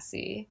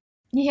sassy.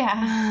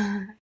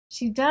 Yeah,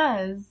 she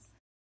does.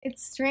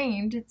 It's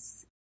strange.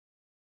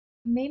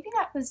 Maybe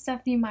that was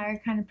Stephenie Meyer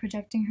kind of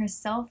projecting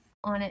herself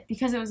on it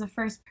because it was a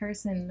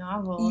first-person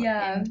novel.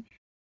 Yeah. And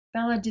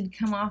Bella did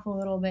come off a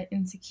little bit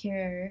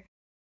insecure.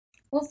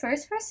 Well,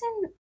 first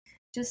person,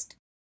 just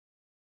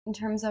in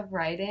terms of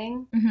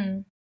writing, Mm-hmm.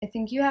 I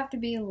think you have to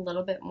be a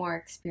little bit more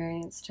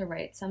experienced to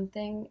write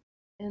something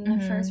in the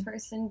first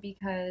person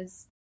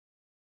because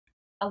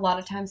a lot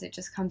of times it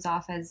just comes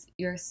off as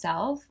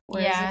yourself.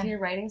 Whereas if you're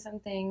writing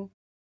something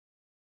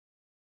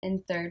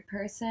in third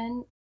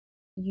person,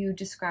 you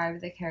describe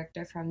the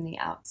character from the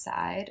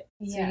outside.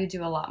 So you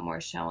do a lot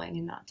more showing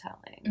and not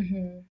telling.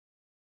 Mm-hmm.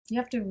 You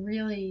have to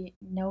really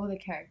know the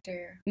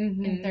character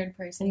Mm-hmm. in third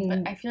person,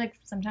 but I feel like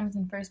sometimes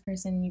in first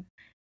person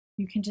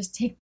you can just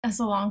take us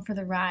along for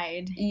the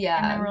ride. Yeah.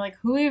 And then we're like,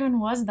 who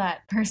even was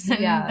that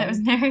person that was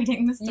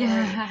narrating the story?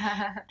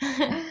 Yeah.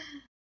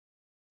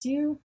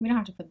 We don't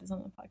have to put this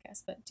on the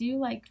podcast, but do you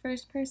like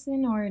first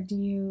person or do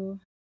you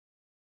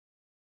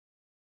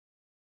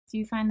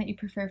find that you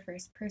prefer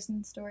first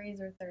person stories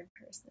or third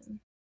person?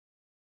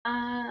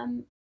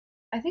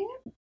 I think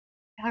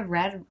I've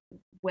read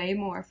way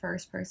more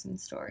first person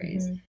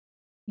stories. Mm-hmm.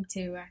 Me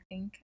too, I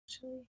think,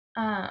 actually.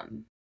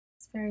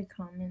 It's very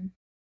common.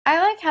 I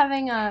like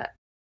having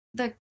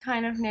the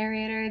kind of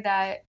narrator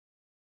that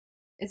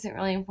isn't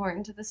really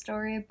important to the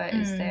story, but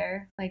is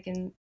there, like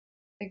in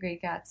The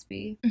Great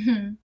Gatsby.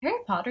 Mm-hmm. Harry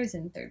Potter's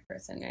in third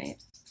person,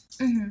 right?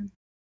 Mm-hmm.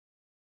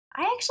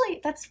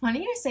 That's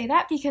funny you say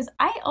that because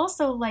I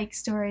also like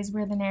stories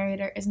where the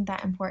narrator isn't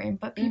that important,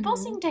 but people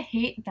seem to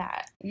hate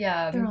that.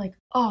 Yeah. They're like,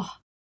 oh,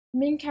 the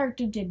main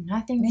character did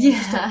nothing. They were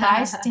just a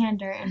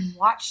bystander and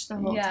watched the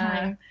whole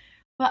time.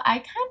 But I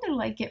kind of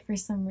like it for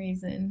some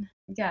reason.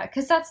 Yeah,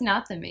 because that's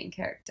not the main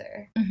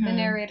character. Mm-hmm. The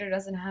narrator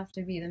doesn't have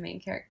to be the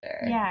main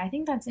character. Yeah, I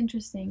think that's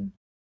interesting.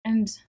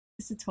 And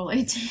this is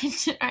totally a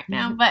tangent right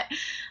now, but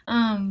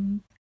I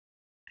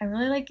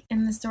really like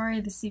in the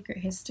story The Secret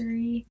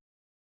History,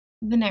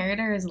 the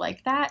narrator is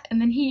like that, and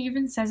then he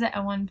even says it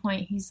at one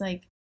point. He's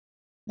like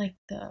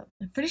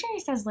I'm pretty sure he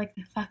says, like,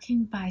 the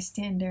fucking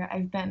bystander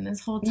I've been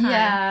this whole time.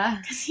 Yeah.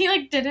 Because he,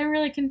 like, didn't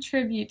really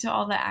contribute to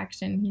all the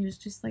action. He was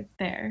just, like,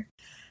 there.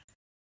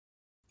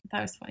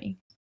 That was funny.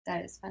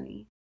 That is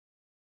funny.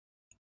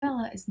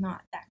 Bella is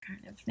not that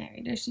kind of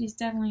narrator. She's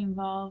definitely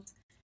involved.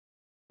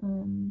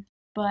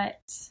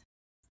 But,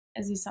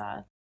 as you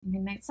saw in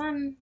Midnight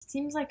Sun, it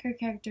seems like her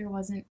character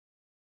wasn't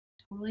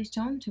totally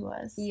shown to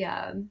us.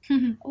 Yeah.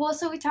 Well,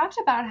 so we talked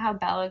about how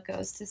Bella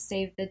goes to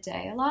save the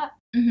day a lot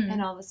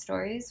in all the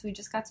stories. We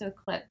just got to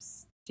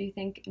Eclipse. Do you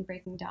think in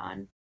Breaking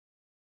Dawn?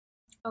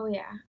 Oh,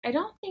 yeah. I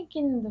don't think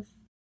in the...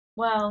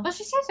 Well,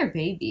 she saves her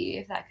baby,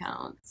 if that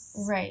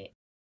counts. Right.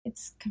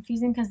 It's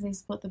confusing because they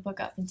split the book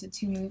up into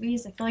 2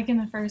 movies. I feel like in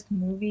the first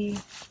movie,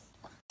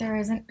 there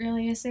isn't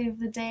really a save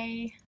the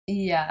day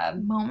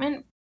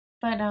moment.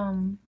 But,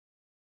 I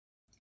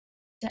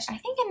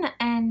think in the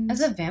end...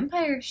 As a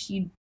vampire,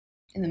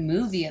 in the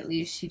movie, at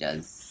least, she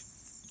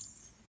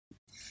does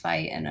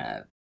fight in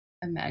a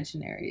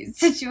imaginary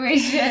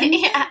situation.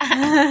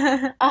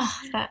 Yeah.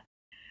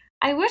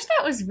 I wish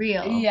that was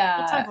real. Yeah.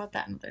 We'll talk about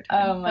that another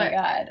time. Oh my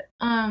god.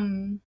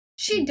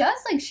 She does,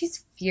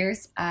 she's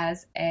fierce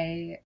as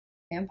a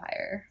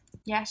vampire.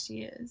 Yeah,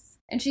 she is.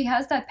 And she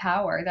has that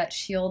power, that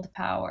shield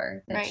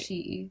power that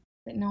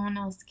that no one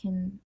else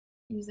can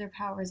use their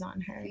powers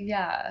on her.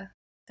 Yeah.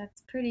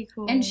 That's pretty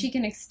cool. And she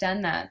can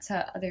extend that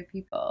to other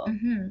people.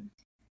 Mm-hmm.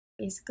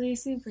 Basically a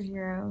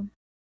superhero.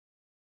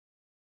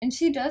 And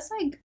she does,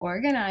 like,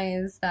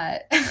 organize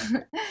that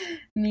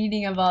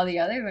meeting of all the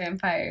other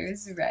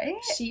vampires, right?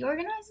 She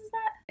organizes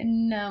that?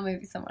 No,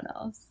 maybe someone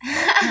else.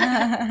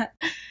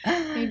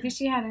 Maybe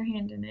she had her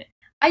hand in it.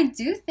 I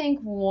do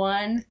think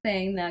one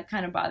thing that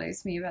kind of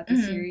bothers me about the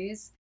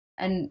series,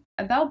 and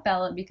about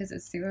Bella because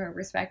it's through her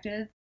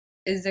perspective,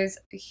 is there's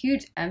a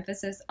huge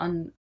emphasis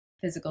on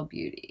physical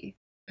beauty.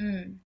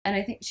 And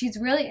I think she's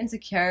really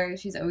insecure.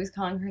 She's always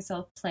calling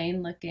herself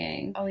plain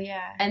looking. Oh,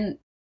 yeah. And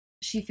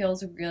she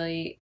feels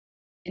really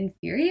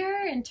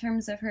inferior in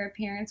terms of her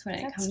appearance when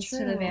it comes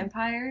to the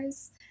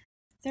vampires.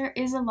 There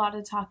is a lot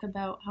of talk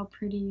about how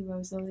pretty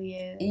Rosalie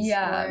is.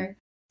 Yeah. Or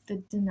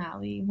the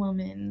Denali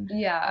woman.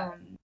 Yeah.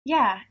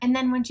 Yeah. And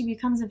then when she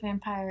becomes a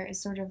vampire,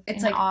 is sort of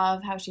in awe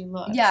of how she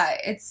looks. Yeah.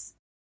 It's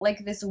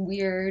like this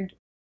weird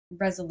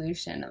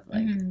resolution of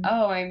like,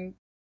 oh, I'm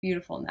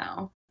beautiful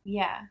now.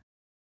 Yeah.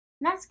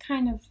 And that's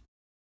kind of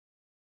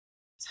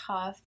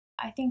tough.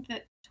 I think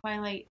that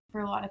Twilight, for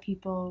a lot of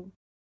people,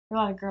 for a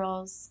lot of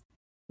girls,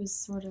 was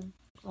sort of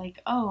like,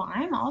 oh,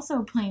 I'm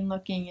also plain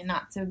looking and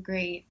not so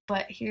great,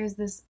 but here's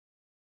this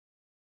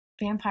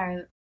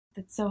vampire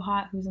that's so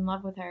hot who's in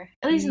love with her.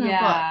 At least in the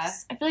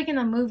books. I feel like in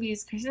the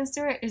movies, Kristen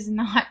Stewart is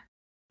not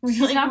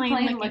really She's not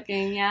plain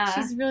looking. Yeah.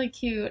 She's really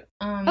cute.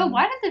 But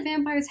why do the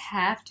vampires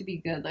have to be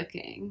good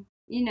looking?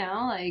 You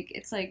know, like,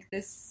 it's like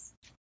this...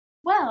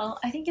 Well,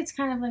 I think it's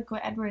kind of like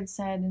what Edward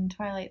said in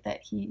Twilight,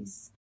 that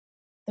he's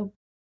the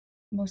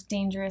most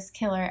dangerous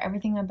killer.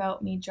 Everything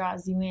about me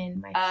draws you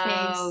in. My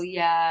face. Oh,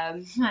 yeah.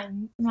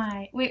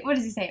 My wait, what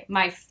does he say?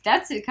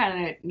 That's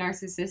kind of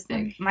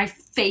narcissistic. My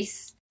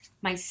face.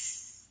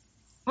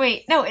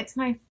 Wait, no, it's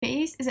my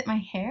face. Is it my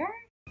hair?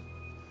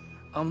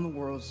 I'm the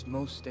world's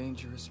most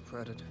dangerous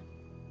predator.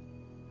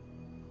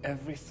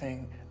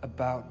 Everything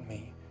about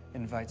me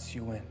invites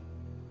you in.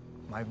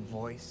 My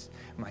voice,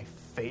 my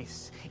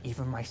face,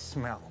 even my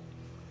smell.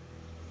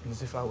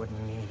 As if I would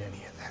need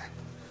any of that.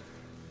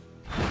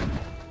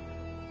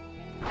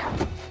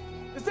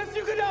 As if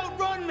you could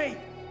outrun me!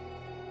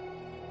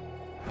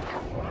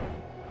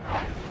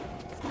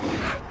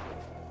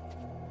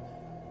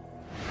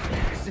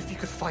 As if you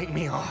could fight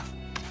me off.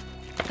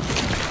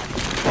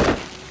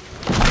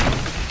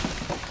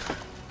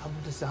 I'm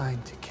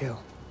designed to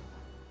kill.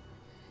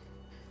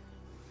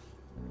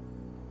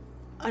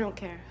 I don't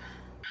care.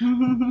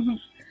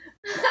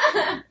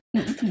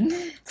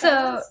 So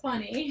that's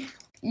funny.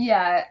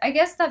 Yeah, I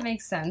guess that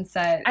makes sense.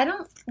 That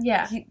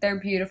they're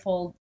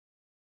beautiful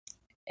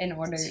in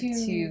order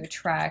to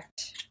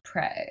attract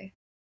prey.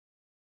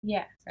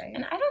 Yeah, right.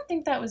 And I don't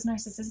think that was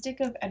narcissistic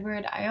of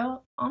Edward. I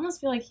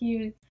almost feel like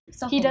he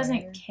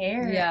doesn't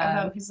care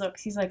about his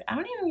looks. He's like, I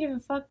don't even give a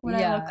fuck what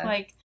I look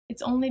like.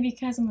 It's only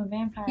because I'm a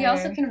vampire. He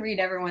also can read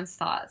everyone's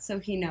thoughts, so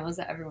he knows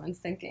that everyone's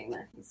thinking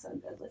that he's so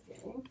good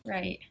looking.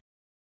 Right.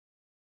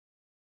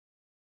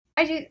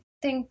 I do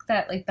think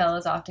that, like,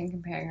 Bella's often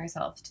comparing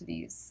herself to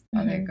these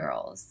other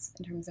girls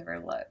in terms of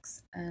her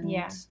looks. And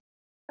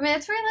I mean,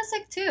 it's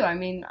realistic, too. I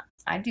mean,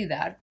 I do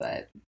that,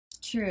 but...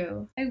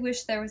 True. I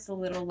wish there was a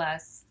little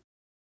less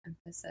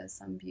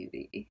emphasis on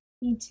beauty.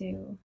 Me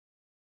too.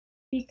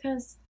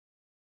 Because,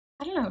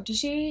 I don't know, does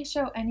she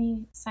show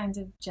any signs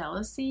of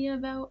jealousy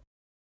about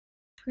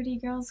pretty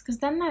girls? Because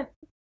then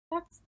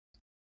that's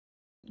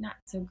not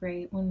so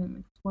great when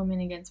it's women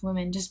against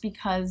women, just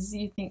because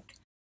you think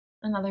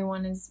another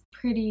one is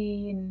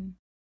pretty and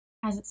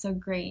has it so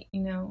great,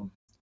 you know?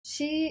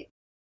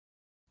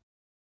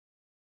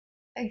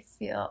 I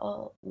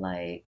feel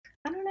like,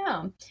 I don't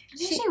know.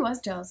 She was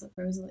jealous of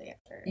Rosalie at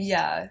first.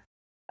 Yeah.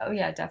 Oh,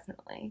 yeah,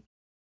 definitely.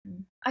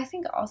 I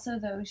think also,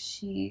 though,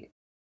 she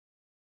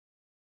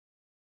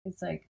is,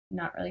 like,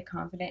 not really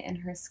confident in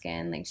her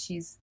skin. Like,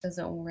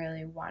 doesn't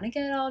really want to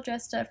get all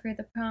dressed up for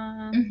the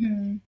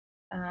prom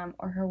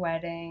or her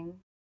wedding.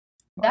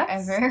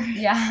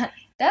 Yeah.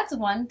 That's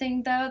one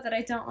thing, though, that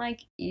I don't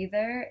like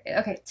either.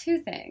 Okay, two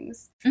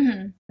things.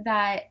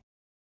 That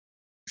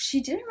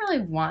she didn't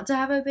really want to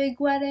have a big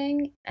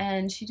wedding,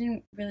 and she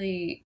didn't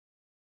really,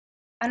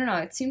 I don't know,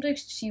 it seemed like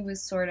she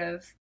was sort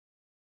of,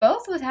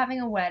 both with having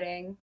a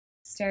wedding,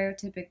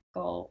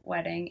 stereotypical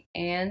wedding,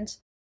 and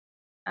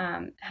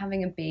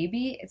having a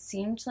baby, it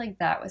seemed like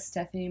that was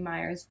Stephenie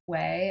Meyer's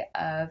way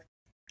of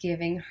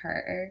giving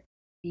her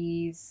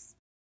these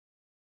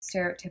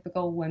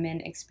stereotypical women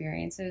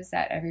experiences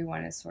that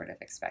everyone is sort of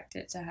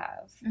expected to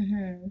have.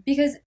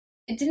 Because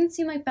it didn't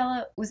seem like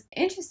Bella was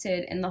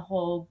interested in the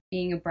whole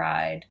being a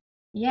bride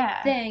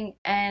thing.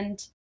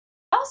 And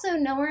also,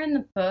 nowhere in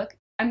the book,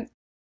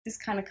 this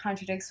kind of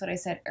contradicts what I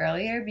said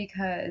earlier,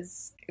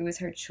 because it was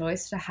her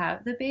choice to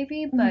have the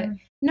baby, but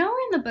nowhere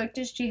in the book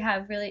does she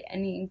have really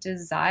any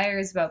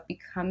desires about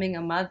becoming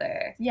a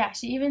mother. Yeah,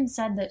 she even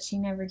said that she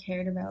never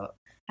cared about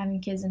having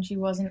kids, and she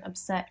wasn't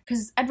upset,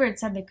 because Edward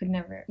said they could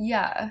never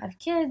have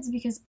kids,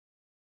 because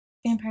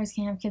vampires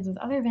can't have kids with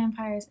other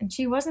vampires, and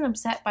she wasn't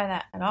upset by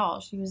that at all.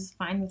 She was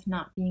fine with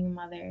not being a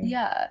mother.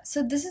 Yeah,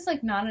 so this is,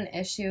 like, not an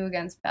issue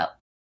against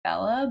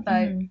Bella,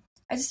 but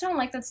I just don't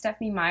like that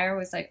Stephenie Meyer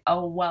was like,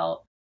 oh,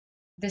 well,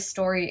 this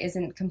story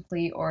isn't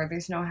complete or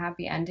there's no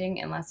happy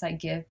ending unless I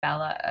give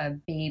Bella a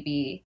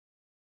baby.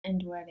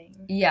 And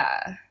wedding.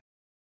 Yeah.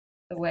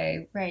 The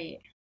way. Right.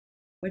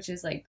 Which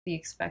is, like, the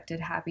expected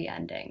happy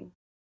ending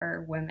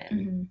for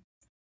women.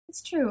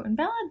 It's true. And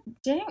Bella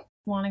didn't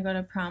want to go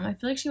to prom. I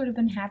feel like she would have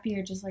been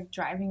happier just, like,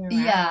 driving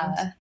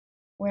around.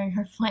 Wearing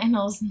her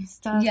flannels and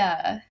stuff.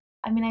 Yeah.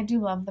 I mean, I do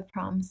love the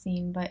prom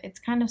scene, but it's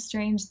kind of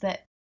strange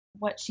that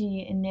what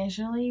she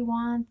initially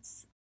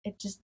wants,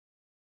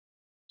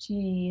 she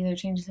either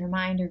changes her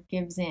mind or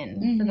gives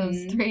in for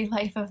those 3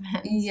 life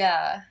events.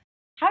 Yeah.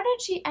 How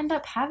did she end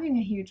up having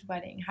a huge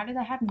wedding? How did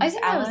that happen? I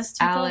think Alice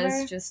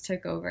over? just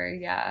took over,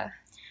 yeah.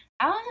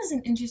 Alice is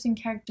an interesting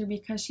character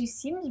because she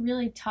seems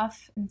really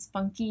tough and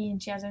spunky,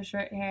 and she has her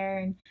short hair,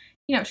 and,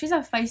 you know, she's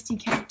a feisty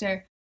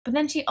character. But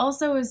then she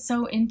also is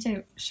so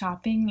into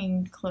shopping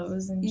and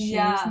clothes and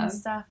shoes and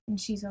stuff, and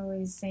she's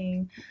always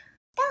saying,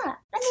 Bella,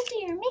 let me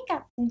do your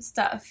makeup and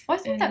stuff. Well,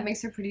 I think that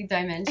makes her pretty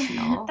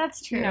dimensional.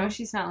 That's true. You know,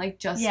 she's not, like,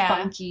 just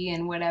spunky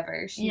and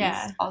whatever. She's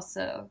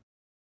also...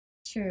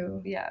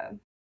 True. Yeah.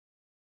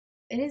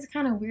 It is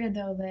kind of weird,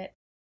 though, that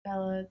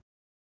Bella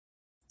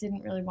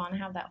didn't really want to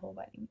have that whole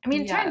wedding. I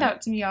mean, it turned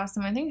out to be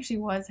awesome. I think she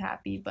was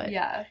happy, but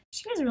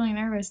she was really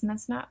nervous, and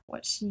that's not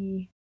what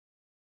she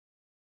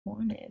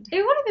wanted.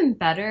 It would have been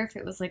better if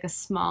it was, like, a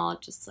small,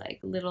 just, like,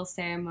 little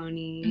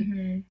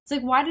ceremony. It's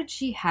like, why did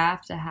she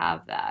have to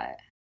have that?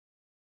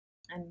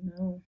 I don't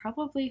know.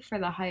 Probably for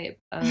the hype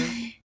of...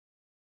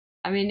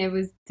 I mean,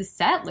 the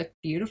set looked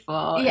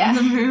beautiful in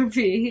the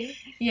movie.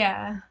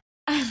 Yeah.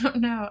 I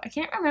don't know. I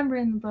can't remember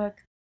in the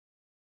book.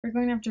 We're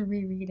going to have to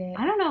reread it.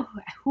 I don't know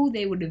who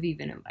they would have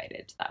even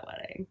invited to that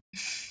wedding.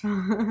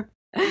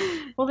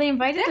 Well, they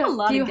invited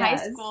a few high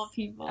guests. School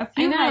people. A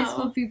few high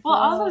school people. Well,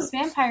 all those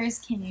vampires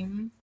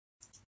came.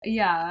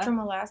 Yeah. From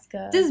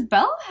Alaska. Does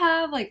Belle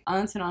have, like,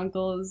 aunts and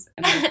uncles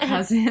and, like,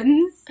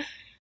 cousins?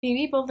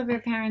 Maybe both of her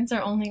parents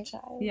are only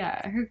child.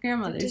 Yeah, her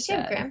grandmother's Does she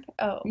have grandpa?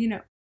 Oh. You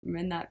know,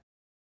 in that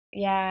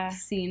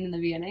scene in the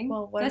beginning.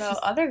 Well, what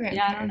about other grandparents?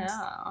 Yeah, I don't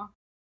know.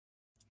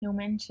 No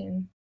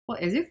mention. Well,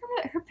 is it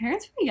her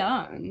parents were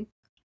young?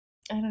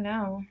 I don't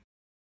know.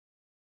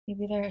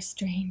 Maybe they're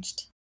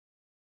estranged.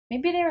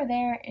 Maybe they were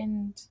there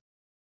and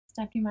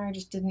Stephenie Meyer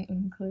just didn't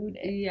include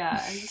it.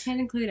 Yeah, you can't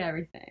include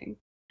everything.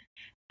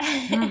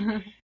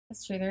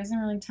 That's true. There isn't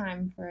really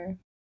time for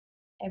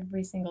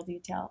every single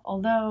detail.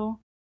 Although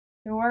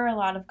there were a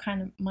lot of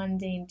kind of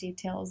mundane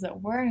details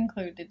that were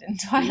included in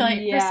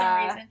Twilight for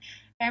some reason.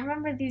 I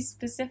remember these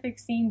specific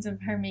scenes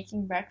of her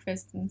making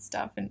breakfast and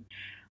stuff and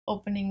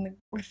opening the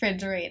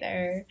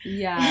refrigerator.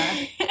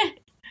 Yeah.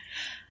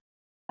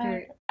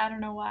 I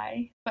don't know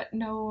why, but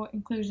no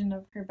inclusion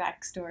of her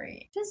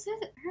backstory. Does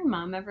her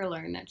mom ever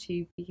learn that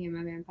she became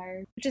a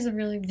vampire? Which is a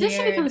really weird...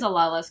 She becomes a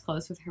lot less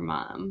close with her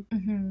mom.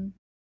 Mm-hmm.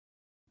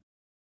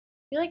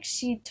 I feel like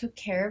she took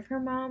care of her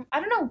mom. I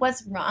don't know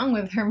what's wrong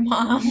with her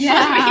mom.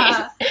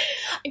 Yeah.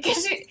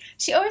 Because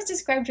she always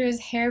described her as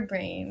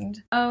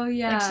harebrained. Oh,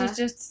 yeah. Like she's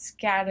just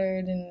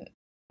scattered and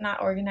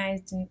not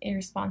organized and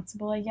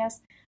irresponsible, I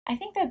guess. I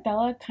think that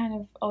Bella kind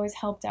of always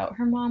helped out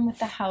her mom with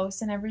the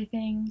house and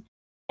everything.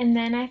 And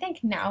then I think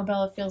now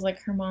Bella feels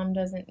like her mom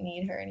doesn't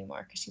need her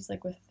anymore because she's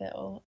like with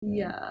Phil.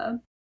 Yeah.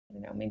 I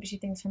don't know, maybe she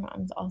thinks her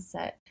mom's all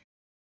set.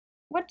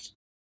 Which,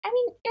 I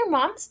mean, your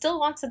mom still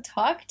wants to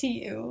talk to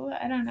you.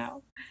 I don't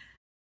know.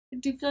 I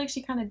do feel like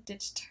she kind of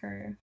ditched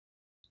her.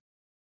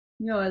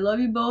 Yo, I love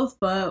you both,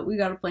 but we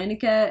got a plane to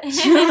catch.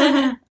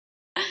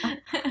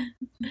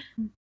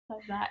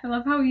 Love that. I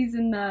love how he's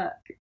in the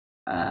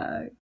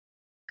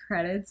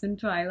credits in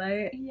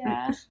Twilight.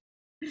 Yeah.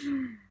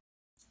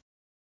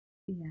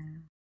 Yeah.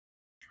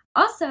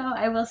 Also,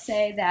 I will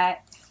say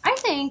that I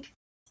think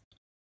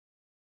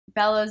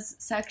Bella's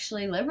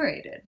sexually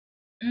liberated.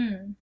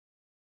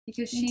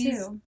 Because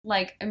she's,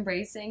 like,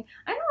 embracing...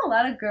 I know a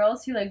lot of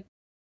girls who, like,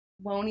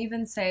 won't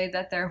even say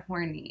that they're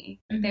horny.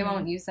 Mm-hmm. They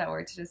won't use that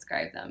word to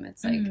describe them.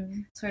 It's, like,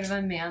 sort of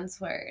a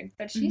man's word.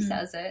 But she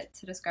says it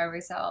to describe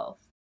herself.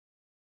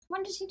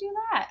 When did she do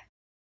that?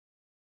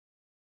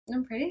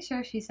 I'm pretty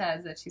sure she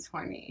says that she's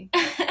horny.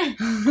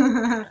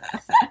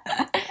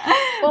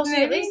 Well,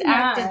 she at least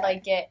acted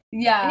like it.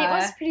 Yeah. And it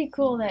was pretty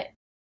cool that,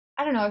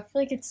 I don't know, I feel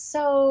like it's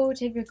so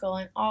typical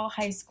in all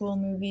high school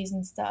movies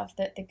and stuff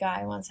that the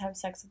guy wants to have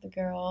sex with the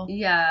girl.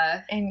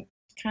 Yeah. And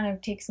kind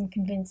of take some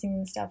convincing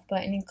and stuff.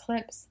 But in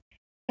Eclipse,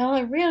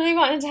 Bella really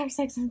wanted to have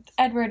sex with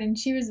Edward and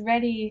she was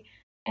ready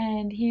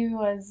and he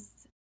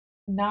was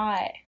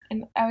not.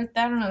 And I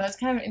don't know, that's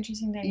kind of an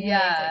interesting dynamic.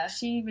 Yeah. Like,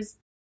 she was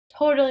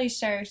totally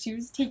sure. She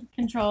was taking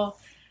control.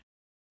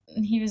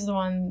 And he was the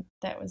one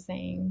that was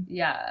saying,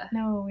 yeah,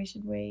 no, we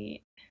should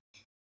wait.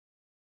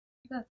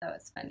 I thought that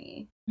was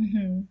funny.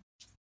 Mm-hmm.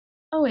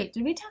 Oh, wait,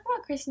 did we talk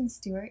about Kristen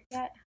Stewart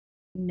yet?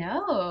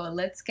 No,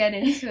 let's get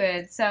into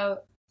it.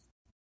 So,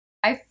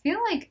 I feel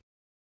like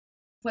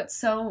what's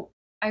so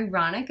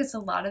ironic is a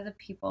lot of the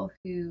people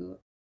who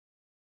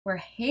were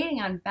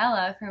hating on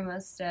Bella for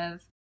most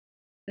of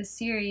the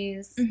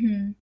series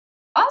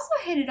also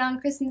hated on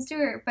Kristen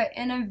Stewart, but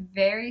in a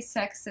very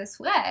sexist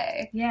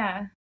way.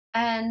 Yeah.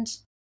 And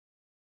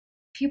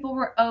people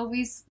were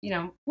always,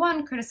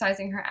 one,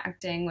 criticizing her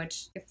acting,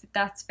 which, if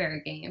that's fair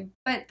game.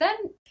 But then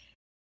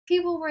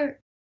people were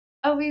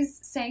always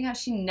saying how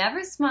she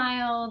never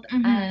smiled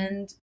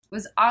and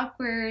was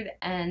awkward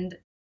and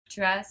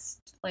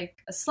dressed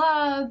like a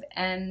slob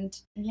and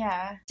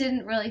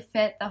didn't really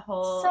fit the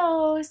whole...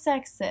 So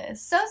sexist.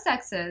 So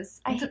sexist.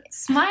 The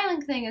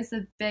smiling thing is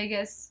the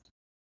biggest...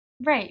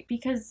 Right,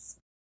 because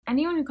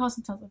anyone who calls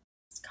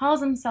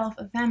himself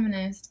a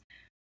feminist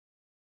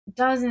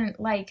doesn't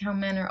like how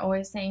men are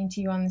always saying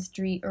to you on the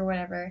street or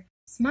whatever,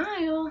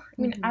 smile.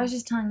 I mean, I was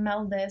just telling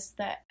Mel this,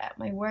 that at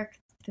my work,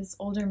 this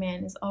older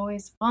man is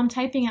always, while I'm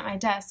typing at my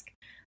desk,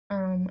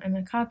 I'm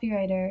a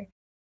copywriter,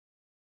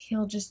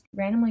 he'll just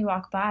randomly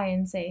walk by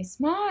and say,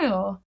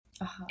 smile.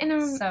 Oh,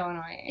 and so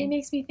annoying. It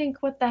makes me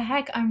think, what the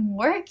heck? I'm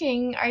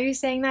working. Are you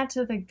saying that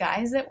to the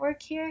guys that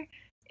work here?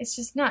 It's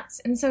just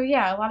nuts. And so,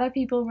 yeah, a lot of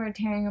people were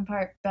tearing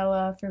apart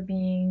Bella for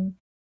being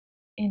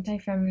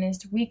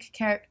anti-feminist, weak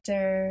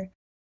character,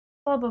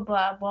 blah, blah,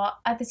 blah, while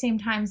at the same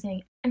time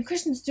saying, and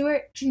Kristen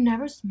Stewart, she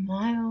never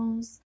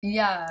smiles.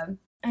 Yeah.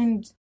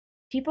 And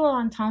people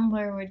on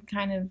Tumblr would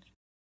kind of,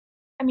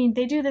 I mean,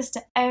 they do this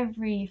to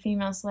every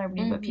female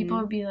celebrity, but people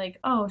would be like,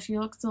 oh, she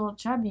looks a little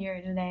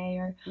chubbier today,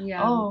 or,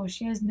 oh,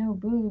 she has no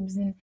boobs,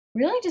 and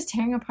really just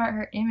tearing apart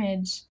her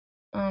image.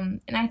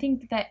 And I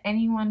think that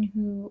anyone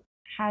who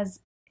has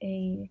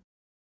a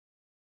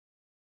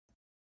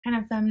kind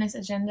of feminist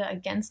agenda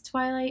against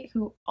Twilight,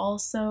 who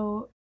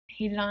also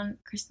hated on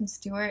Kristen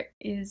Stewart,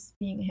 is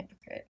being a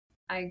hypocrite.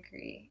 I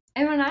agree.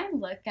 And when I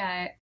look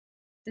at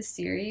the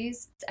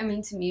series, I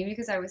mean, to me,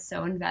 because I was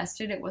so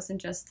invested, it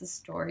wasn't just the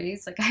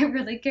stories. Like, I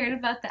really cared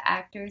about the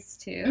actors,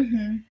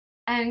 too.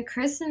 And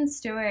Kristen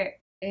Stewart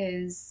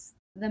is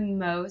the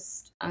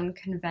most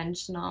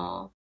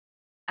unconventional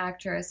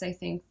actress, I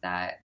think,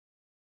 that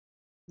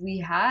we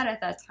had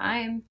at that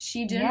time.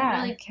 She didn't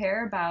really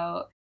care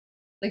about,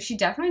 like, she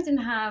definitely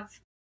didn't have,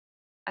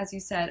 as you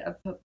said,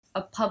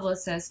 a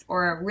publicist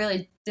or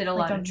really did a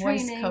lot of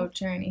training. Like a voice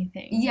coach or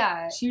anything.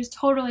 Yeah. She was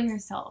totally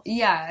herself.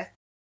 Yeah.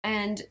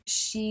 And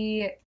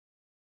she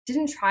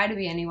didn't try to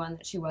be anyone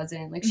that she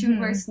wasn't. Like, she would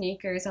wear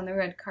sneakers on the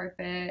red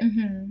carpet.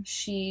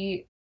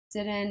 She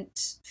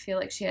didn't feel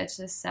like she had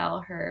to sell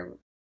her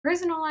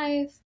personal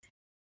life.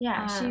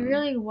 Yeah, she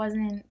really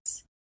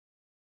wasn't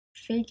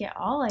fake at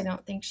all, I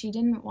don't think. She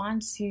didn't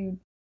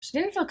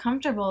feel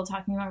comfortable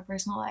talking about her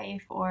personal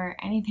life or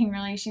anything,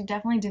 really. She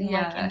definitely didn't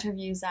like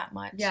interviews that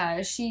much.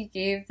 Yeah, she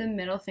gave the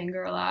middle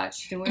finger a lot.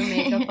 She didn't wear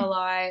makeup a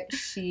lot.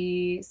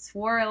 She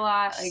swore a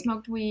lot. She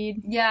smoked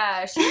weed.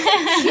 Yeah,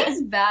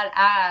 she's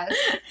badass.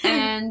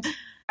 And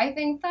I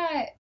think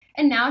that,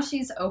 and now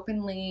she's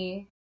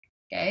openly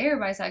gay or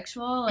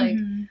bisexual. Like,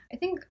 I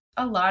think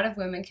a lot of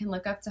women can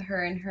look up to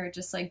her and her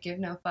just, like, give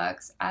no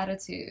fucks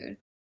attitude.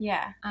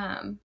 Yeah.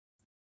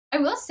 I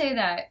will say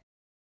that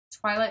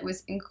Twilight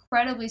was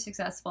incredibly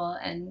successful,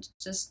 and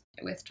just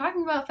with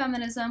talking about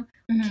feminism,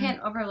 we can't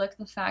overlook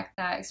the fact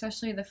that,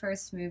 especially the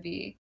first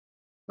movie,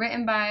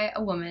 written by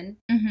a woman,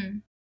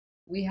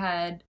 we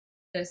had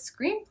the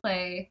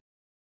screenplay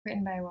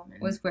written by a woman.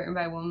 Was written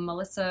by a woman.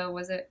 Melissa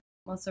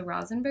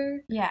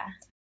Rosenberg? Yeah.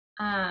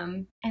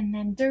 And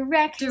then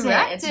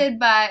directed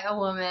by a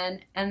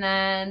woman, and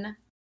then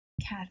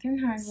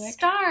Catherine Hardwicke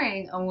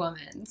starring a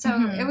woman. So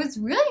it was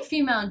really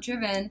female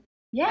driven.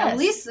 Yes. At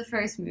least the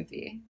first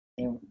movie.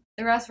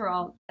 The rest were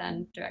all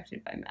then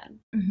directed by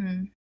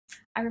men.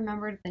 I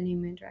remembered the new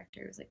main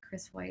director was like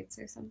Chris Weitz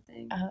or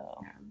something. Oh.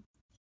 Yeah.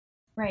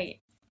 Right.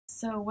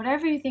 So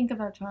whatever you think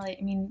about Twilight,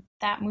 I mean,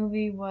 that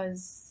movie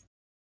was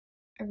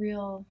a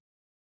real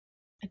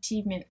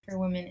achievement for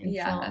women in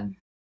film.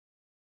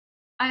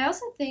 I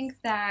also think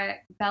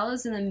that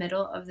Bella's in the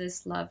middle of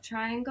this love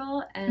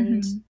triangle,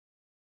 and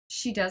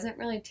she doesn't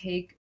really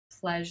take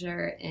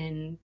pleasure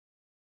in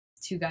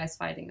two guys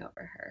fighting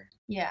over her.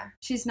 Yeah.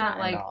 She's not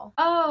like,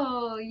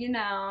 oh,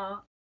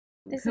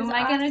 who am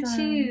I going to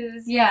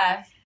choose?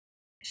 Yeah.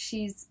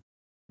 She's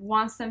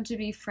wants them to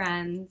be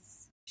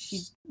friends.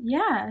 She's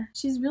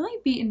really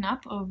beaten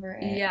up over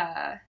it.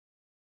 Yeah.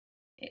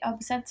 It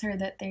upsets her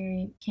that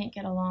they can't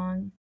get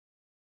along.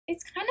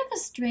 It's kind of a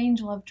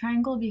strange love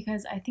triangle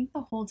because I think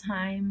the whole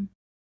time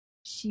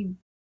she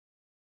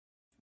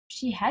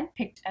had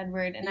picked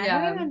Edward, and I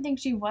don't even think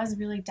she was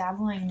really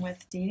dabbling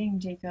with dating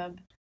Jacob.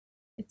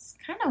 It's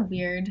kind of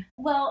weird.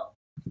 Well,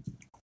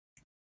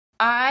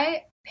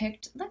 I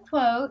picked the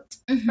quote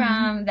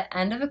from the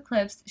end of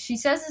Eclipse. She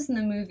says this in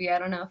the movie. I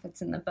don't know if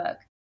it's in the book.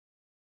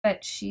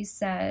 But she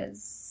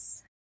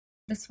says,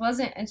 "This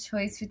wasn't a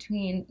choice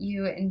between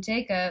you and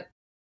Jacob.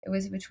 It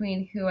was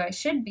between who I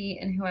should be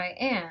and who I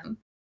am.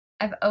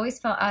 I've always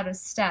felt out of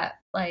step,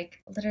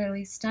 like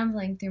literally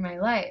stumbling through my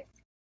life.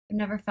 I've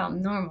never felt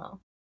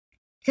normal.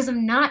 Because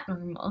I'm not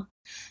normal.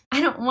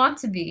 I don't want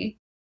to be.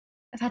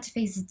 I've had to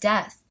face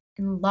death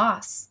and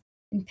loss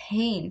and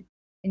pain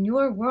in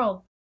your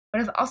world,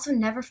 but I've also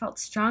never felt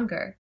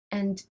stronger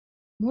and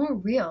more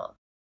real,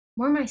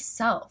 more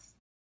myself,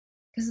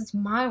 because it's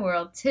my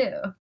world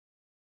too.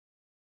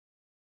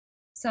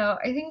 So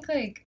I think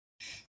like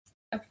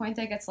a point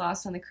that gets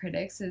lost on the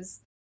critics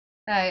is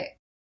that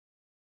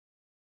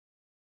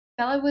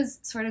Bella was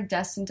sort of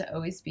destined to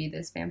always be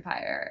this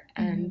vampire.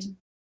 And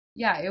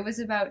yeah, it was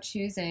about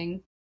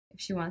choosing if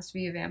she wants to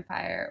be a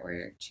vampire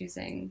or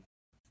choosing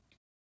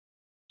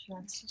she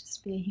wants to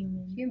just be a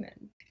human.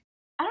 Human.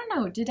 I don't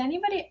know. Did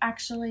anybody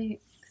actually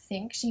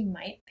think she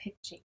might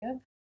pick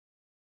Jacob?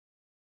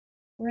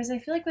 Whereas I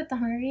feel like with the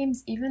Hunger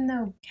Games, even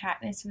though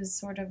Katniss was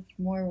sort of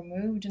more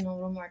removed and a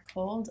little more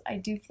cold, I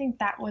do think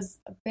that was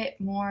a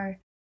bit more,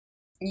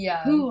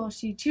 who will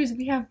she choose?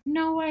 We have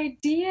no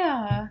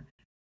idea.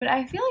 But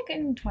I feel like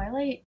in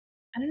Twilight,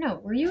 I don't know,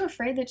 were you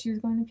afraid that she was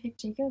going to pick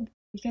Jacob?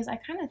 Because I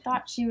kind of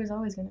thought she was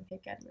always going to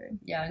pick Edward.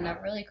 Yeah, it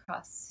never really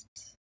crossed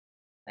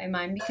my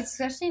mind, because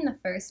especially in the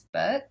first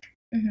book,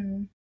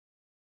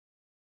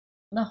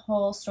 the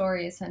whole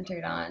story is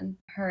centered on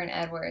her and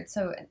Edward,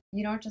 so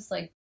you don't just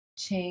like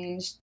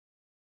change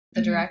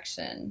the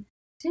direction.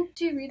 Didn't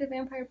you read a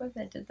vampire book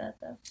that did that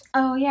though?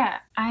 Oh yeah,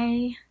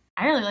 I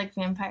really like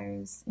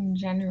vampires in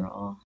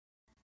general.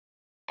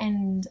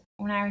 And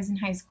when I was in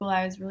high school,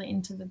 I was really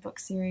into the book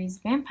series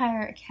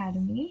Vampire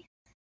Academy,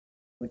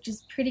 which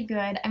is pretty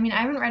good. I mean,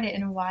 I haven't read it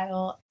in a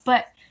while,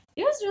 but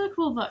it was a really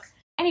cool book.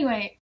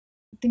 Anyway,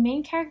 the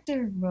main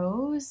character,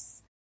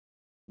 Rose,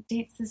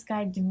 dates this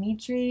guy,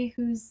 Dimitri,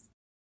 who's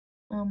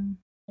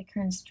like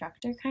her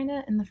instructor kind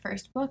of in the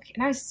first book.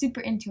 And I was super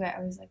into it.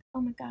 I was like,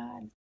 oh my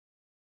god.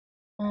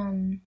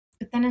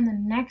 But then in the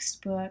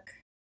next book,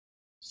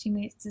 she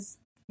meets this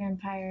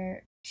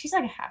vampire. She's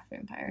like a half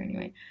vampire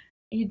anyway.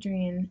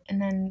 Adrian,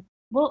 and then,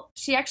 well,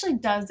 she actually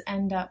does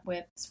end up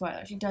with,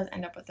 spoiler, she does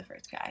end up with the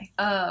first guy.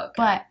 Oh, okay.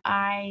 But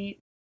I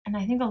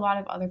think a lot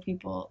of other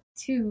people,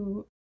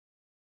 too,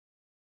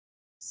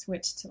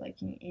 switched to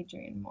liking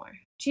Adrian more.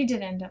 She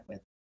did end up with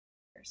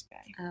the first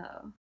guy.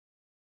 Oh.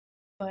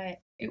 But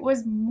it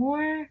was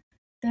more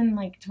than,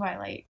 like,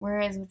 Twilight,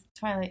 whereas with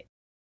Twilight,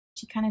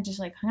 she kind of just,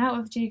 like, hung out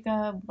with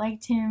Jacob,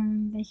 liked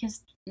him, they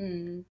kissed.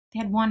 They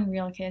had one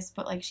real kiss,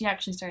 but, like, she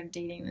actually started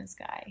dating this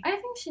guy. I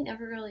think she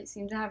never really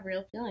seemed to have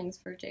real feelings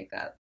for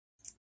Jacob.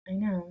 I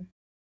know.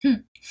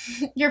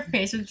 Your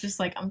face was just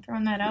like, I'm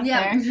throwing that out there.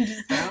 Yeah, I'm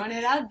just throwing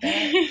it out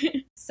there.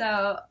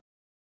 So,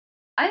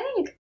 I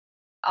think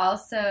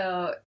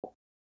also,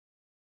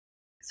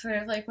 sort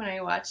of like when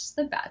I watch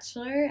The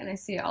Bachelor and I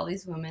see all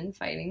these women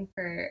fighting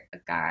for a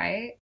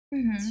guy,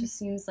 it just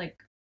seems, like,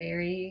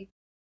 very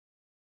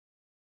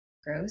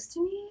gross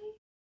to me.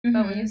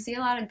 But when you see a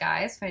lot of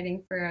guys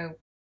fighting for a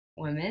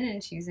woman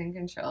and she's in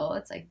control,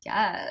 it's like,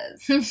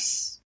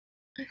 yes.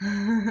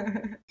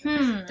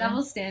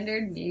 Double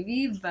standard,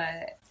 maybe,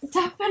 but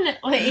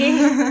definitely.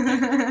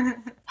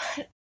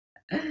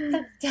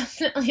 That's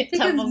definitely a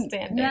double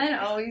standard. Men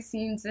always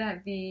seem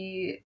to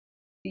be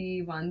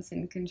the ones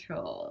in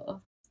control.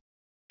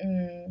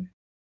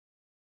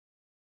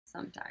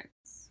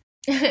 Sometimes.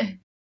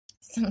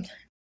 Sometimes.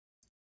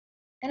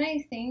 And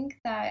I think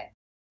that,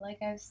 like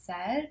I've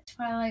said,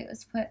 Twilight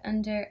was put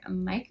under a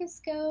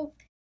microscope,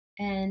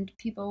 and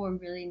people were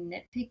really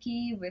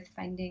nitpicky with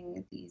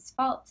finding these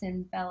faults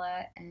in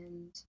Bella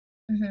and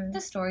the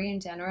story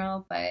in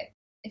general. But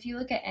if you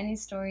look at any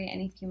story,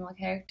 any female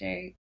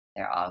character,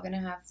 they're all going to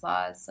have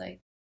flaws. Like,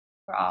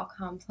 we're all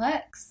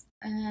complex.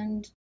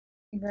 And,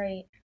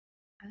 right.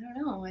 I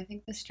don't know. I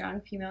think the strong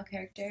female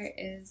character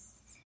is...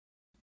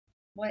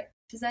 What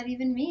does that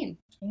even mean?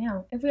 I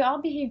know. If we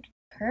all behaved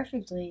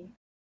perfectly...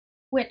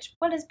 Which,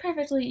 what does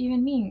perfectly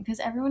even mean?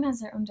 Because everyone has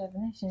their own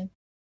definition.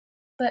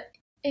 But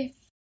if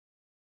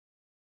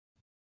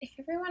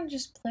everyone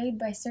just played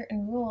by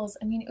certain rules,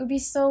 I mean, it would be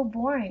so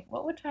boring.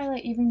 What would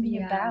Twilight even be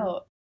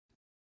about?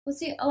 Well,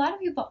 see, a lot of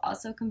people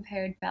also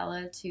compared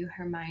Bella to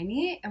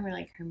Hermione, and we're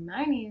like,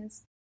 Hermione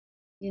is,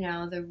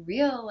 the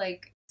real,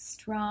 like,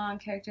 strong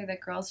character that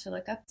girls should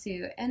look up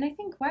to. And I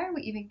think, why are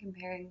we even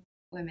comparing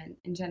women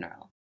in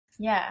general?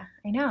 Yeah,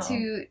 I know.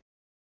 To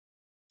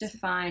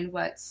define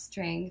what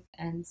strength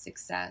and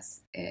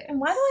success is. And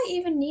why do I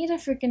even need a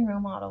freaking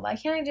role model? Why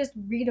can't I just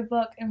read a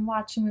book and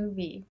watch a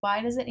movie?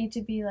 Why does it need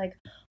to be like,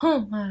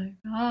 oh my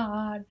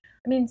god?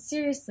 I mean,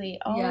 seriously,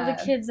 all of the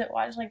kids that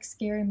watch like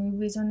scary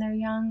movies when they're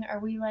young, are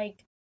we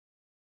like,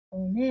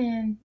 oh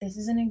man, this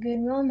isn't a good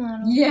role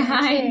model? Yeah,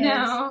 I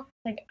know.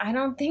 Like, I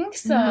don't think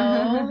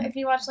so. If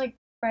you watch like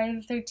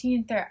Friday the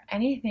 13th or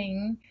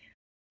anything,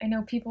 I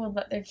know people would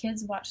let their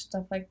kids watch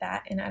stuff like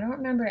that, and I don't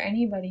remember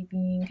anybody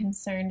being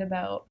concerned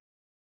about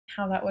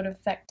how that would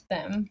affect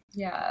them.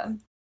 Yeah.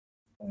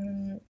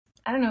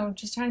 I don't know,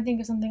 just trying to think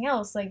of something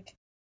else. Like,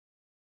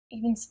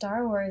 even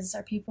Star Wars,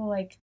 are people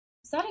like,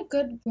 is that a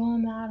good role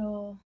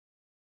model?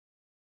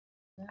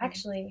 Yeah.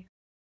 Actually,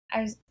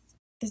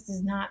 this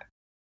is not,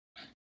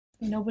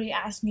 nobody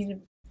asked me to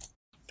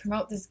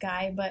promote this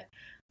guy, but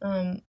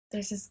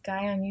there's this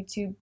guy on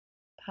YouTube,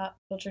 Pop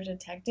Culture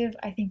Detective,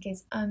 I think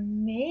is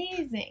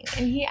amazing.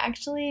 And he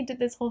actually did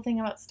this whole thing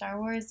about Star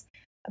Wars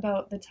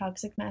about the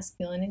toxic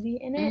masculinity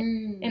in it.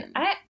 And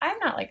I'm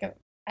not like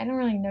I don't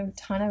really know a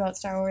ton about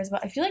Star Wars,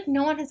 but I feel like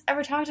no one has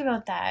ever talked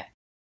about that.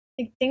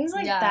 Like, things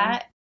like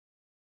that,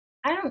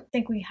 I don't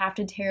think we have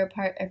to tear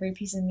apart every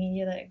piece of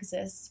media that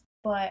exists,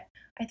 but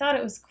I thought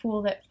it was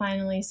cool that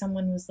finally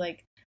someone was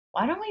like,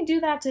 why don't we do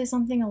that to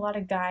something a lot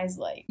of guys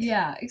like?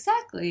 Yeah,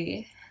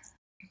 exactly.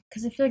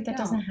 Because I feel like that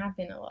doesn't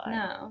happen a lot.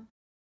 No.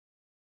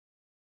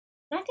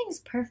 Nothing's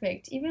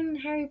perfect. Even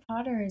Harry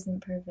Potter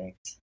isn't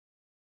perfect.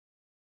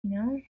 You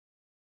know?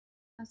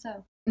 How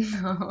so?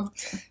 No.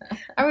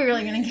 Are we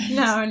really going to get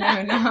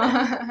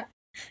No.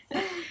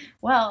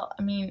 Well,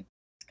 I mean,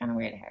 it's kind of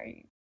weird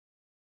Harry,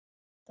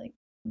 like,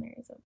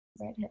 marries a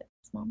redhead.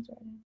 His mom's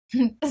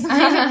redhead.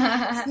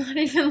 It's not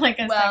even like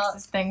a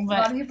sexist thing, but...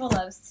 A lot of people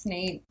love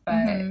Snape, but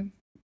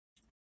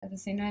at the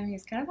same time, he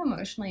was kind of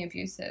emotionally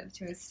abusive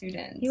to his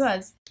students. He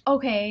was.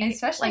 Okay. And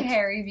especially like,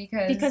 Harry,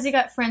 because he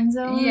got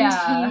friend-zoned.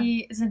 Yeah.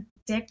 He is a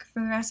dick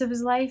for the rest of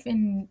his life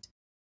and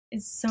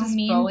is so just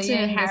mean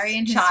to Harry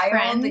and his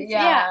friends.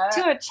 Yeah,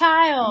 to a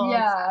child.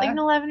 Yeah. Like an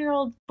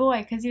 11-year-old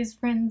boy because he was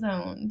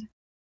friend-zoned.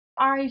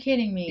 Are you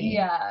kidding me?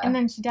 Yeah. And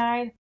then she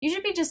died. You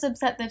should be just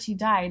upset that she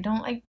died.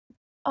 Don't, like,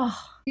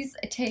 He's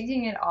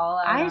taking it all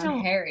out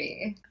on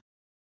Harry.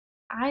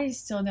 I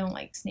still don't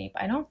like Snape.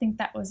 I don't think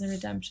that was a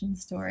redemption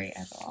story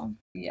at all.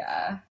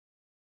 Yeah.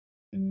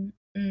 I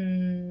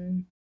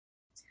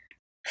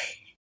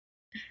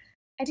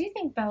do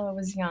think Bella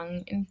was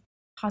young and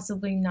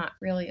possibly not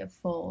really a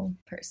full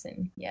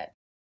person yet.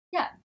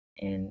 Yeah.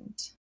 And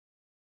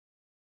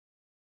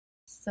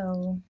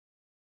so...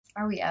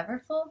 Are we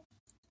ever full?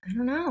 I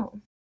don't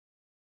know.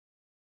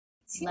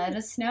 Let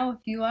us know if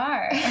you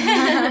are.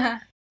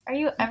 Are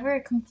you ever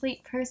a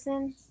complete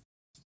person?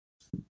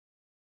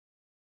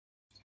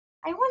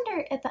 I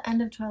wonder at the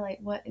end of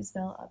Twilight, what is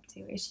Bella up to?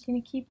 Is she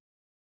going to keep...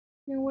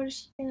 what is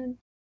she going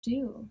to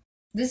do?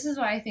 This is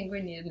why I think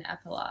we need an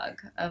epilogue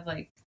of,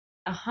 like,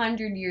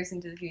 100 years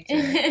into the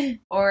future.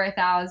 Or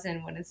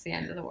 1,000 when it's the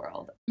end of the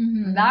world.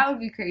 Mm-hmm. That would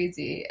be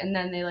crazy. And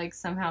then they, like,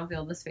 somehow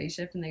build a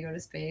spaceship and they go to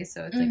space.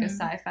 So it's, like, a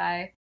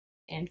sci-fi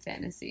and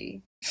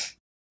fantasy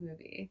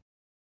movie.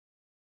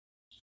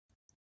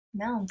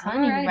 No, I'm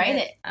telling you, write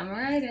it. I'm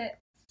gonna write it.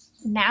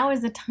 Now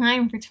is the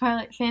time for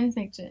Twilight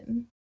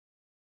fanfiction.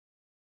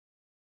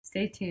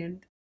 Stay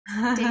tuned.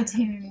 Stay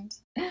tuned.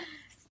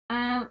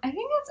 I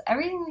think that's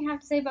everything we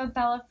have to say about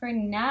Bella for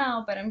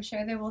now, but I'm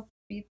sure there will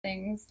be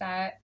things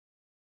that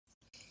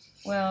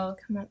will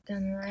come up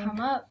down the line. Come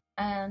up,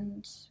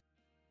 and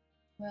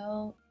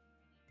we'll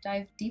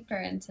dive deeper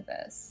into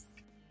this.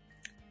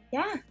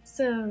 Yeah,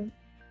 so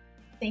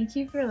thank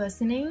you for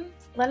listening.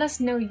 Let us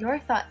know your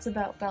thoughts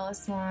about Bella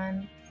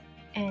Swan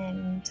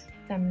and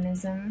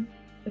feminism,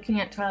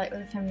 looking at Twilight with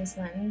a feminist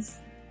lens.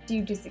 Do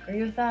you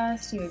disagree with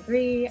us? Do you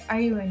agree? Are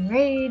you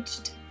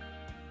enraged?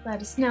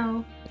 Let us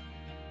know.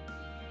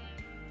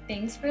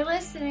 Thanks for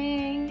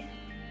listening.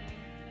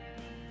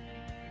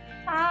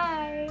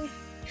 Bye.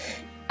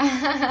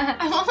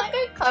 I want like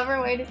a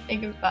clever way to say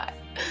goodbye.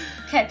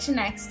 Catch you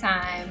next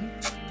time.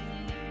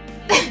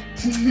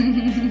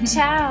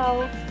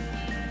 Ciao.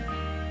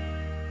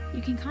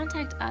 You can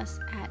contact us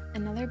at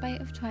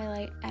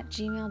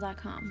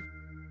anotherbiteoftwilight@gmail.com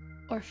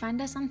or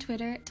find us on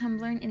Twitter,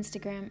 Tumblr, and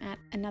Instagram at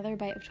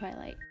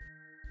anotherbiteoftwilight.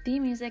 The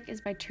music is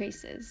by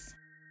Traces.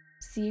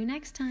 See you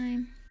next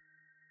time.